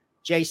FBI,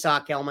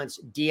 JSOC elements,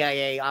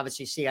 DIA,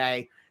 obviously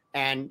CIA,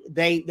 and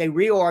they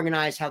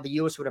reorganized how the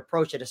U.S. would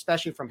approach it,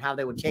 especially from how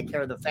they would take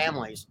care of the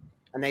families.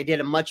 And they did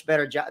a much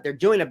better job. They're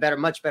doing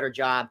much better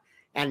job.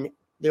 And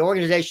the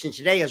organization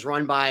today is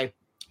run by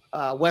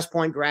West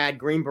Point grad,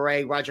 Green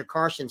Beret, Roger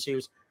Carstens,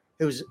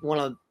 who's one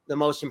of the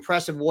most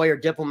impressive warrior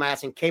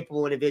diplomats and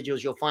capable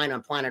individuals you'll find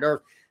on planet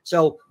Earth.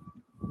 So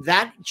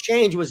that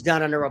change was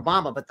done under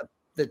Obama. But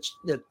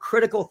the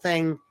critical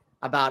thing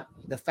about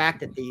the fact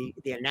that the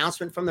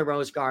announcement from the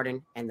Rose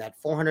Garden and that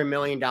 $400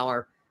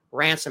 million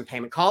ransom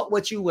payment, call it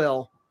what you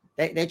will,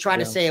 they try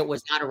to say it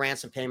was not a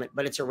ransom payment,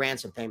 but it's a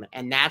ransom payment.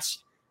 And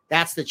that's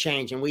the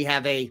change. And we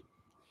have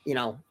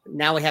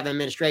now we have an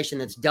administration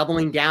that's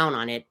doubling down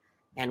on it.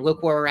 And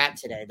look where we're at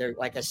today. They're,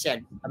 like I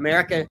said,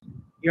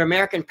 your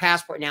American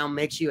passport now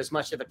makes you as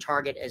much of a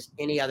target as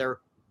any other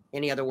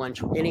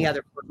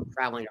person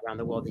traveling around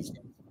the world these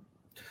days.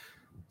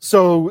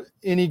 So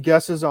any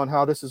guesses on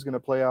how this is going to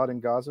play out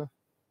in Gaza?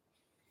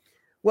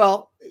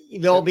 Well,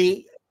 there'll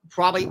be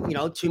probably,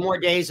 2 more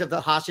days of the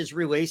hostage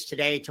release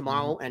today,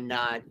 tomorrow, and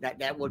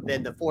that would have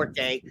been the 4th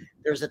day.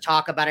 There's a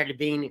talk about it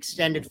being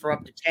extended for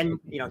up to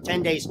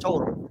 10 days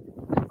total,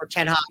 for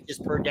 10 hostages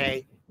per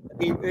day.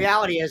 The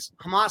reality is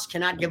Hamas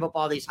cannot give up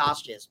all these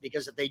hostages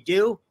because if they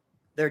do,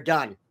 they're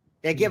done.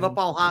 They give up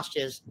all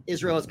hostages,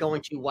 Israel is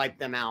going to wipe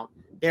them out.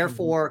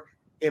 Therefore,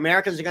 the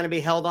Americans are going to be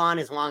held on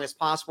as long as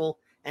possible.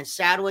 And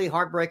sadly,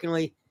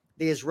 heartbreakingly,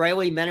 the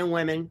Israeli men and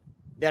women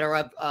that are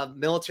of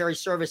military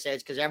service age,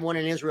 because everyone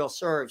in Israel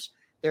serves,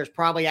 there's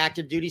probably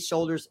active duty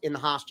soldiers in the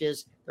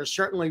hostages. There's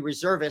certainly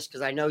reservists,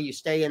 because I know you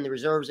stay in the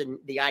reserves in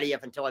the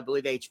IDF until I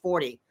believe age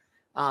 40.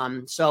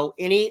 So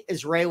any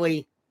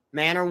Israeli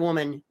man or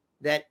woman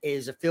that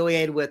is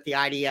affiliated with the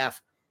IDF,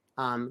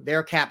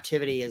 their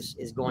captivity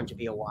is going to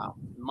be a while,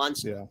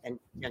 months and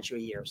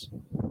potentially years.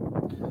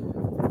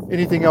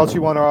 Anything else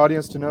you want our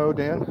audience to know,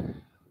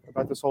 Dan,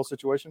 about this whole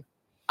situation?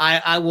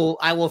 I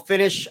will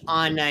finish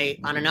on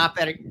an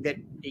op-ed that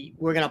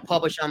we're going to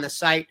publish on the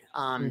site.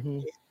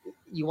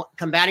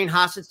 Combating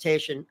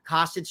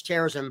hostage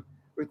terrorism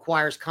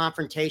requires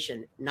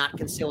confrontation, not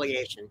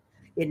conciliation.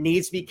 It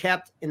needs to be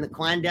kept in the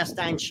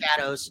clandestine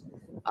shadows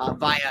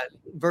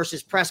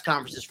versus press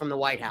conferences from the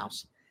White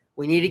House.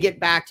 We need to get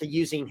back to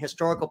using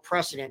historical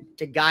precedent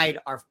to guide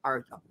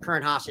our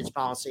current hostage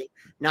policy,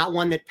 not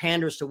one that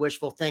panders to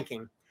wishful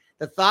thinking.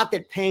 The thought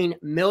that paying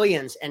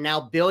millions and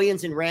now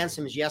billions in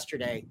ransoms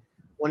yesterday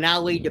will now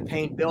lead to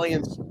paying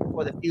billions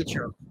for the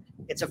future.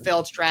 It's a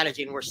failed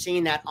strategy, and we're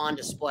seeing that on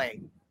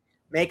display.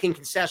 Making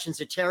concessions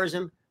to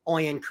terrorism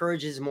only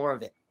encourages more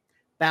of it.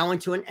 Bowing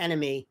to an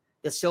enemy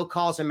that still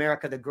calls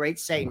America the great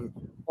Satan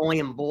only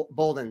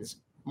emboldens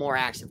more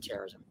acts of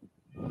terrorism.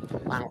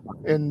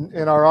 And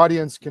our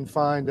audience can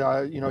find,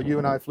 you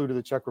and I flew to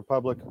the Czech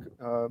Republic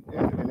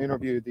and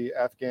interviewed the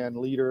Afghan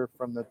leader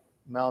from the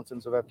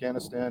mountains of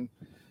Afghanistan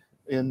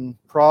in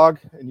Prague,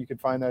 and you can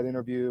find that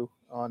interview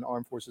on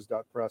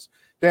armedforces.press.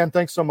 Dan,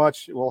 thanks so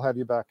much. We'll have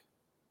you back.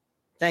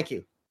 Thank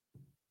you.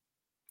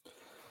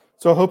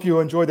 So I hope you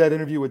enjoyed that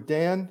interview with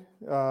Dan.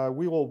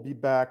 We will be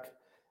back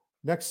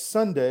next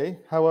Sunday.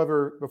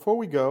 However, before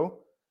we go,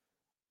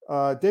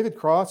 David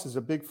Cross is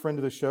a big friend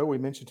of the show. We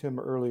mentioned him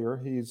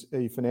earlier. He's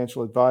a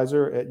financial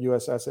advisor at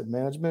U.S. Asset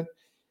Management.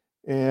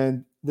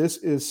 And this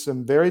is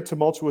some very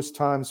tumultuous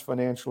times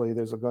financially.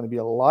 There's going to be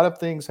a lot of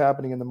things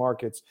happening in the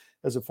markets.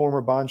 As a former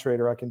bond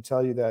trader, I can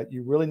tell you that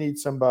you really need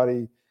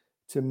somebody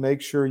to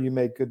make sure you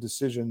make good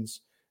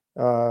decisions,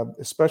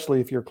 especially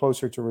if you're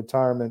closer to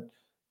retirement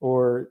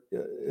or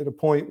at a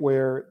point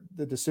where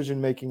the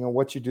decision-making on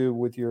what you do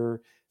with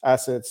your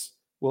assets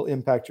will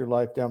impact your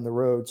life down the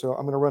road. So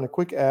I'm going to run a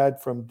quick ad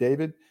from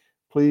David.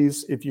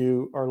 Please, if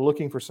you are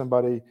looking for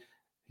somebody,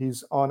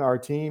 he's on our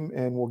team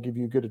and will give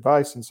you good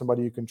advice and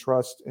somebody you can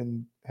trust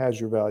and has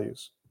your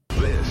values.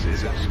 This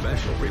is a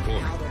special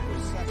report.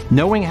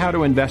 Knowing how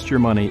to invest your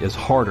money is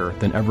harder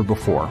than ever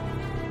before.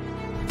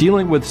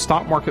 Dealing with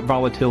stock market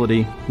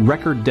volatility,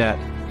 record debt,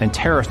 and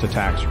terrorist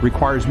attacks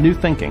requires new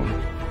thinking.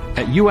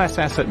 At U.S.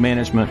 Asset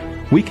Management,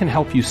 we can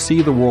help you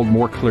see the world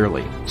more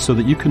clearly so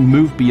that you can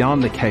move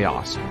beyond the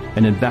chaos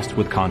and invest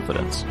with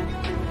confidence.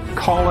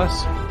 Call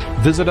us,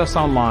 visit us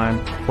online,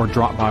 or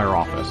drop by our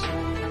office.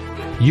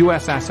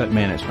 U.S. Asset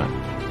Management,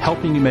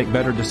 helping you make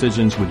better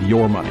decisions with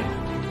your money.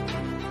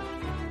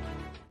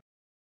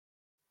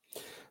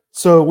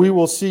 So we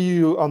will see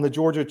you on the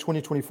Georgia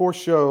 2024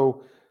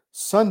 show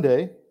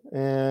Sunday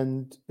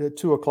and at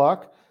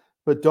 2:00.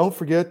 But don't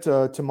forget,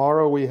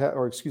 tomorrow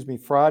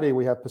Friday,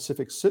 we have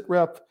Pacific Sit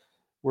Rep.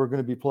 We're going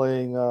to be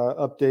playing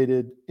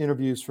updated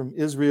interviews from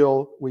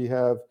Israel. We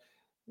have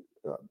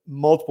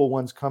multiple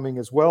ones coming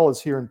as well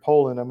as here in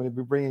Poland. I'm going to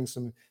be bringing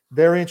some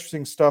very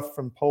interesting stuff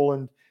from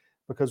Poland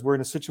because we're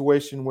in a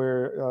situation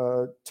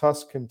where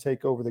Tusk can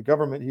take over the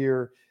government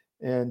here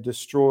and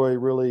destroy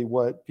really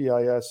what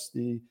PIS,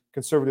 the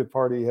Conservative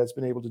Party, has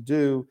been able to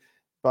do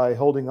by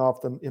holding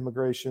off the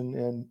immigration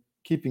and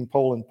keeping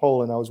Poland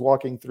Poland. I was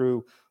walking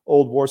through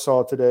Old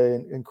Warsaw today,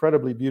 and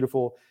incredibly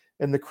beautiful.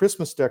 And the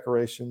Christmas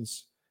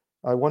decorations,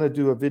 I want to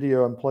do a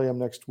video and play them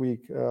next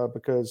week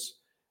because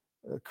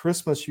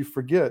Christmas, you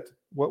forget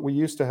what we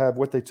used to have,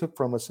 what they took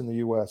from us in the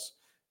U.S.,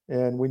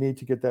 and we need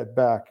to get that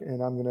back.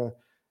 And I'm going to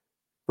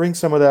bring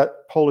some of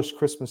that Polish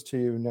Christmas to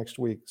you next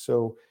week.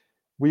 So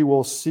we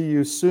will see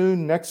you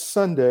soon next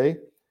Sunday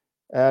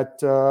at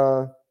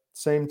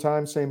same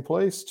time, same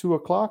place,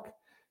 2:00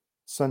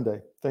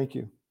 Sunday. Thank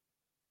you.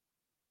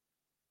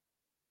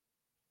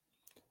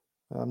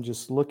 I'm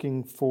just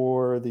looking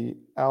for the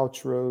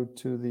outro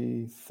to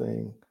the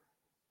thing.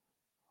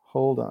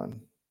 Hold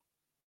on.